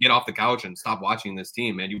hell? Get off the couch and stop watching this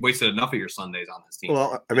team, man. You wasted enough of your Sundays on this team.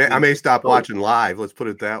 Well, I may stop watching live. Let's put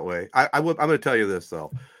it that way. I'm going to tell you this,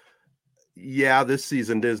 though. Yeah, this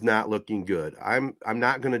season is not looking good. I'm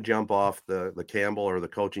not going to jump off the Campbell or the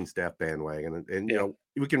coaching staff bandwagon. And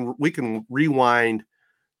we can rewind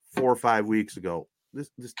 4 or 5 weeks ago. This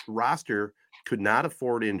roster could not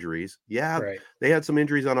afford injuries. Yeah, Right. they had some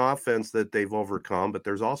injuries on offense that they've overcome, but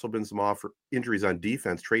there's also been some injuries on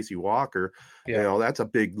defense. Tracy Walker, that's a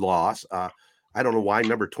big loss. I don't know why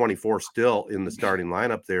number 24 still in the starting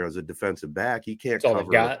lineup there as a defensive back. He can't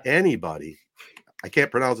cover anybody. I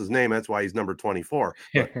can't pronounce his name. That's why he's number 24.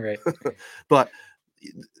 But, right. But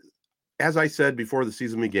as I said before the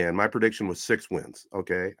season began, my prediction was 6 wins.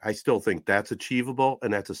 Okay. I still think that's achievable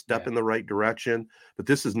and that's a step in the right direction, but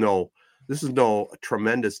this is no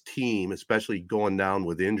tremendous team, especially going down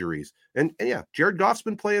with injuries. And Jared Goff's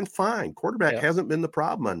been playing fine. Quarterback hasn't been the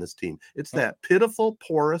problem on this team. It's that pitiful,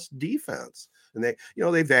 porous defense. And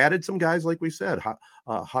they've added some guys, like we said,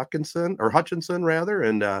 Hutchinson,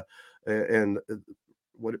 and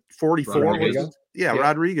what 44 Rodriguez. was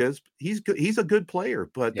Rodriguez. He's good. He's a good player,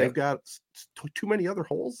 but they've got too many other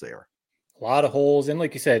holes there. A lot of holes, and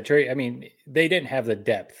like you said, Trey, I mean, they didn't have the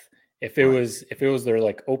depth. If it was their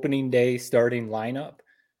like opening day starting lineup,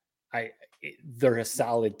 they're a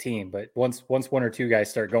solid team. But once one or two guys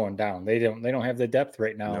start going down, they don't have the depth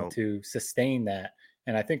right now to sustain that.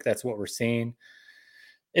 And I think that's what we're seeing.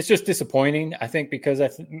 It's just disappointing, I think, because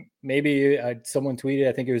maybe someone tweeted,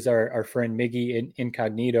 I think it was our friend Miggy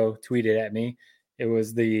Incognito tweeted at me. It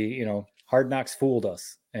was Hard Knocks fooled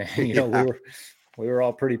us. And, we were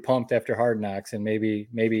all pretty pumped after Hard Knocks, and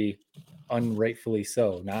maybe unrightfully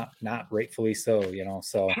so, not rightfully so,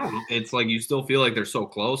 so. It's like you still feel like they're so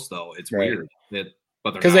close, though. It's weird.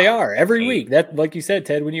 But because they are every week. That, like you said,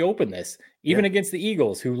 Ted, when you open this, even against the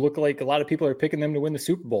Eagles, who look like a lot of people are picking them to win the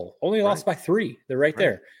Super Bowl, only lost by 3. They're right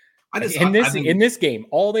there. In this game,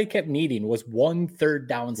 all they kept needing was 1 third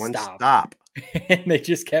down stop. And they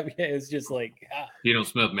just kept. It's just like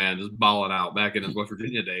Smith, man, just balling out back in his West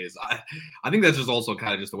Virginia days. I think that's just also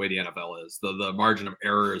kind of just the way the NFL is. The margin of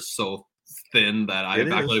error is so thin that I feel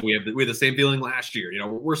like we have the same feeling last year.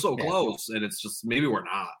 We're so close, and it's just maybe we're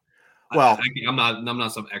not. Well, I'm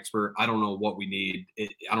not some expert. I don't know what we need.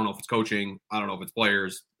 I don't know if it's coaching. I don't know if it's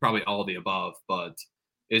players. Probably all of the above. But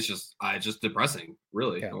it's just depressing,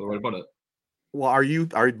 really. Yeah. What about it? Well,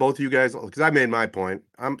 are both of you guys? Because I made my point.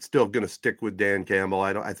 I'm still going to stick with Dan Campbell.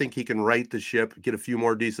 I think he can right the ship, get a few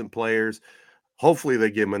more decent players. Hopefully,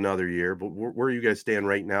 they give him another year. But where you guys stand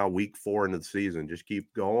right now, week 4 into the season? Just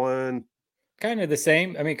keep going. Kind of the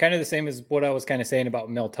same. I mean, kind of the same as what I was kind of saying about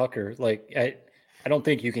Mel Tucker. Like I don't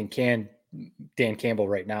think you can Dan Campbell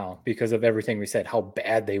right now because of everything we said, how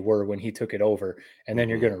bad they were when he took it over. And then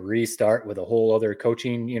you're going to restart with a whole other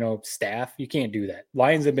coaching, staff. You can't do that.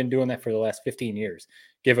 Lions have been doing that for the last 15 years.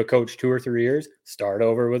 Give a coach 2 or 3 years, start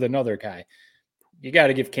over with another guy. You got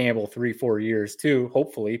to give Campbell 3-4 years to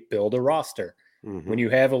hopefully build a roster. Mm-hmm. When you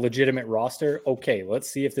have a legitimate roster, okay, let's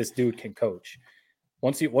see if this dude can coach.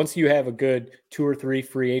 Once you have a good 2 or 3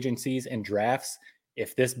 free agencies and drafts,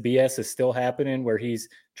 if this BS is still happening where he's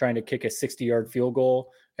trying to kick a 60-yard field goal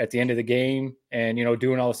at the end of the game and,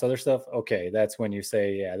 doing all this other stuff, okay, that's when you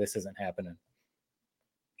say, yeah, this isn't happening.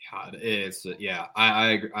 God,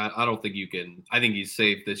 I don't think you can. I think he's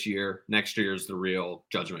safe this year. Next year is the real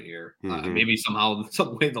judgment year. Mm-hmm. Maybe somehow,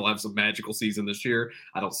 some way they'll have some magical season this year.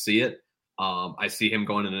 I don't see it. I see him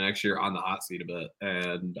going into next year on the hot seat a bit,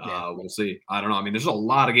 and we'll see. I don't know. I mean, there's a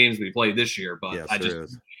lot of games to be played this year, but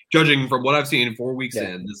judging from what I've seen 4 weeks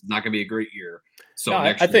in, this is not going to be a great year. So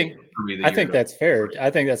I think that's fair. I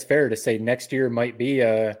think that's fair to say next year might be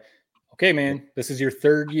okay, man, this is your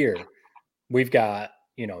 3rd year. We've got,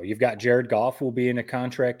 you've got Jared Goff will be in a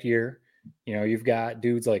contract year. You've got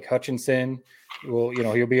dudes like Hutchinson. Well,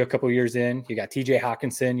 he'll be a couple of years in. You got TJ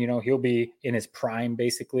Hawkinson, he'll be in his prime,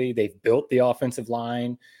 basically. They've built the offensive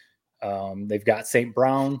line. They've got St.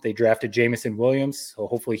 Brown. They drafted Jamison Williams. So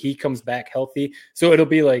hopefully he comes back healthy. So it'll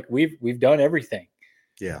be like, we've done everything.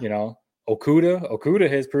 Yeah. Okuda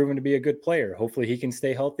has proven to be a good player. Hopefully he can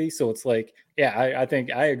stay healthy. So it's like, I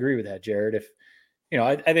think I agree with that, Jared. If,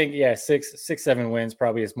 I think, 6-7 wins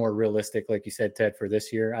probably is more realistic. Like you said, Ted, for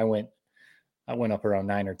this year, I went up around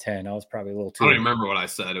 9 or 10. I was probably a little too. I don't even remember what I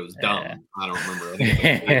said. It was dumb. I don't remember. I think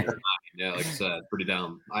it was 9. Like I said, pretty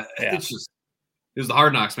dumb. It's just, it was the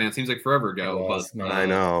Hard Knocks, man. It seems like forever ago. I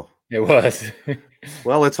know. It was.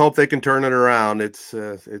 Well, let's hope they can turn it around. It's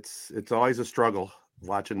always a struggle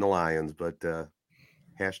watching the Lions, but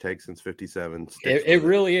hashtag since 57. It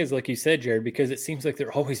really is, like you said, Jared, because it seems like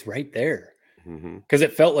they're always right there. Because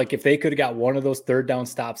it felt like if they could have got one of those 3rd down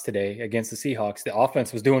stops today against the Seahawks, the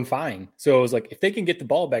offense was doing fine. So it was like, if they can get the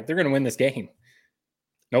ball back, they're going to win this game.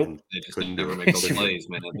 Nope. They just never make those plays,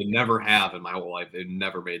 man. They never have in my whole life. They've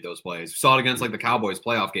never made those plays. We saw it against like the Cowboys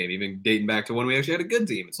playoff game, even dating back to when we actually had a good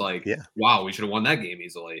team. It's like, wow, we should have won that game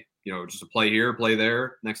easily. Just a play here, play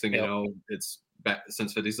there. Next thing you know, it's back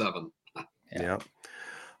since 57. Yeah.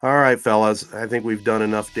 All right, fellas. I think we've done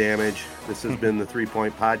enough damage. This has been the 3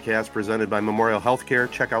 Point Podcast presented by Memorial Healthcare.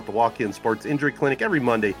 Check out the Walk-In Sports Injury Clinic every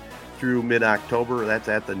Monday through mid-October. That's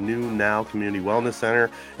at the new Now Community Wellness Center.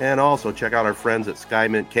 And also check out our friends at Sky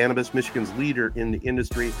Mint Cannabis, Michigan's leader in the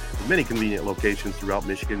industry, with many convenient locations throughout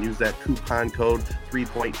Michigan. Use that coupon code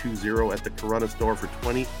 3.20 at the Corunna store for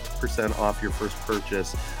 20% off your first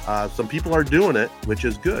purchase. Some people are doing it, which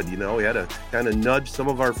is good. You know, we had to kind of nudge some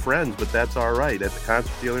of our friends, but that's all right. At the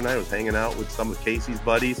concert the other night, I was hanging out with some of Casey's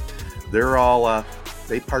buddies. They're all,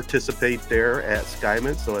 they participate there at Sky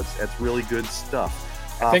Mint, so it's really good stuff.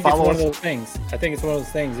 I think it's one of those things. If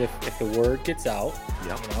the word gets out,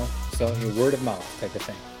 so your word of mouth type of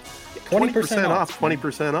thing. 20% off.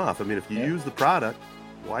 20% off. I mean, if you use the product,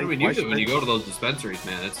 why? When you go to those dispensaries,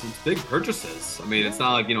 man, it's big purchases. I mean, it's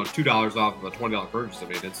not like $2 off of a $20 purchase. I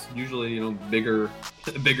mean, it's usually bigger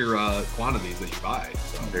quantities that you buy.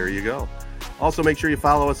 So there you go. Also, make sure you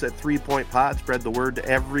follow us at 3 Point Pod. Spread the word to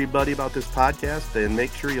everybody about this podcast, and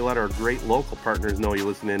make sure you let our great local partners know you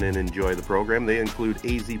listen in and enjoy the program. They include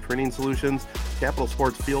AZ Printing Solutions, Capital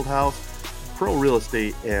Sports Fieldhouse, Pro Real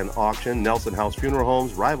Estate and Auction, Nelson House Funeral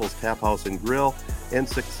Homes, Rivals Tap House and Grill, and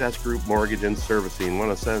Success Group Mortgage and Servicing.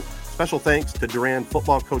 Want to send special thanks to Durand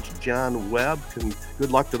football coach John Webb.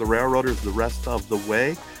 Good luck to the Railroaders the rest of the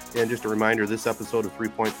way. And just a reminder, this episode of 3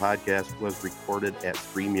 Point Podcast was recorded at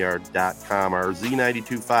StreamYard.com. Our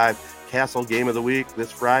Z92.5 Castle Game of the Week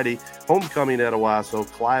this Friday. Homecoming at Owasso.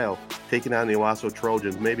 Clio taking on the Owasso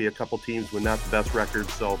Trojans. Maybe a couple teams with not the best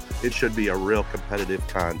records, so it should be a real competitive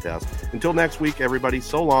contest. Until next week, everybody,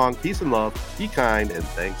 so long. Peace and love. Be kind, and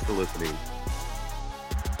thanks for listening.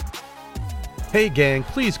 Hey gang,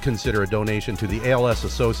 please consider a donation to the ALS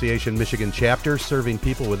Association Michigan chapter, serving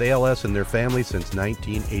people with ALS and their families since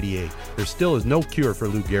 1988. There still is no cure for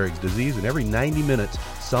Lou Gehrig's disease, and every 90 minutes,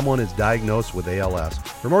 someone is diagnosed with ALS.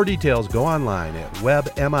 For more details, go online at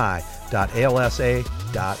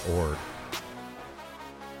webmi.alsa.org.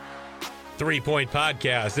 3 Point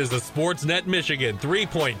Podcast is a Sportsnet Michigan 3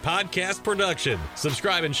 Point Podcast production.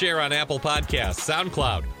 Subscribe and share on Apple Podcasts,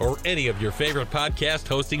 SoundCloud, or any of your favorite podcast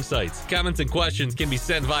hosting sites. Comments and questions can be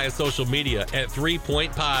sent via social media at 3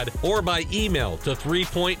 Point Pod or by email to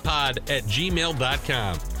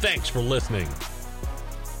 3pointpod@gmail.com. Thanks for listening.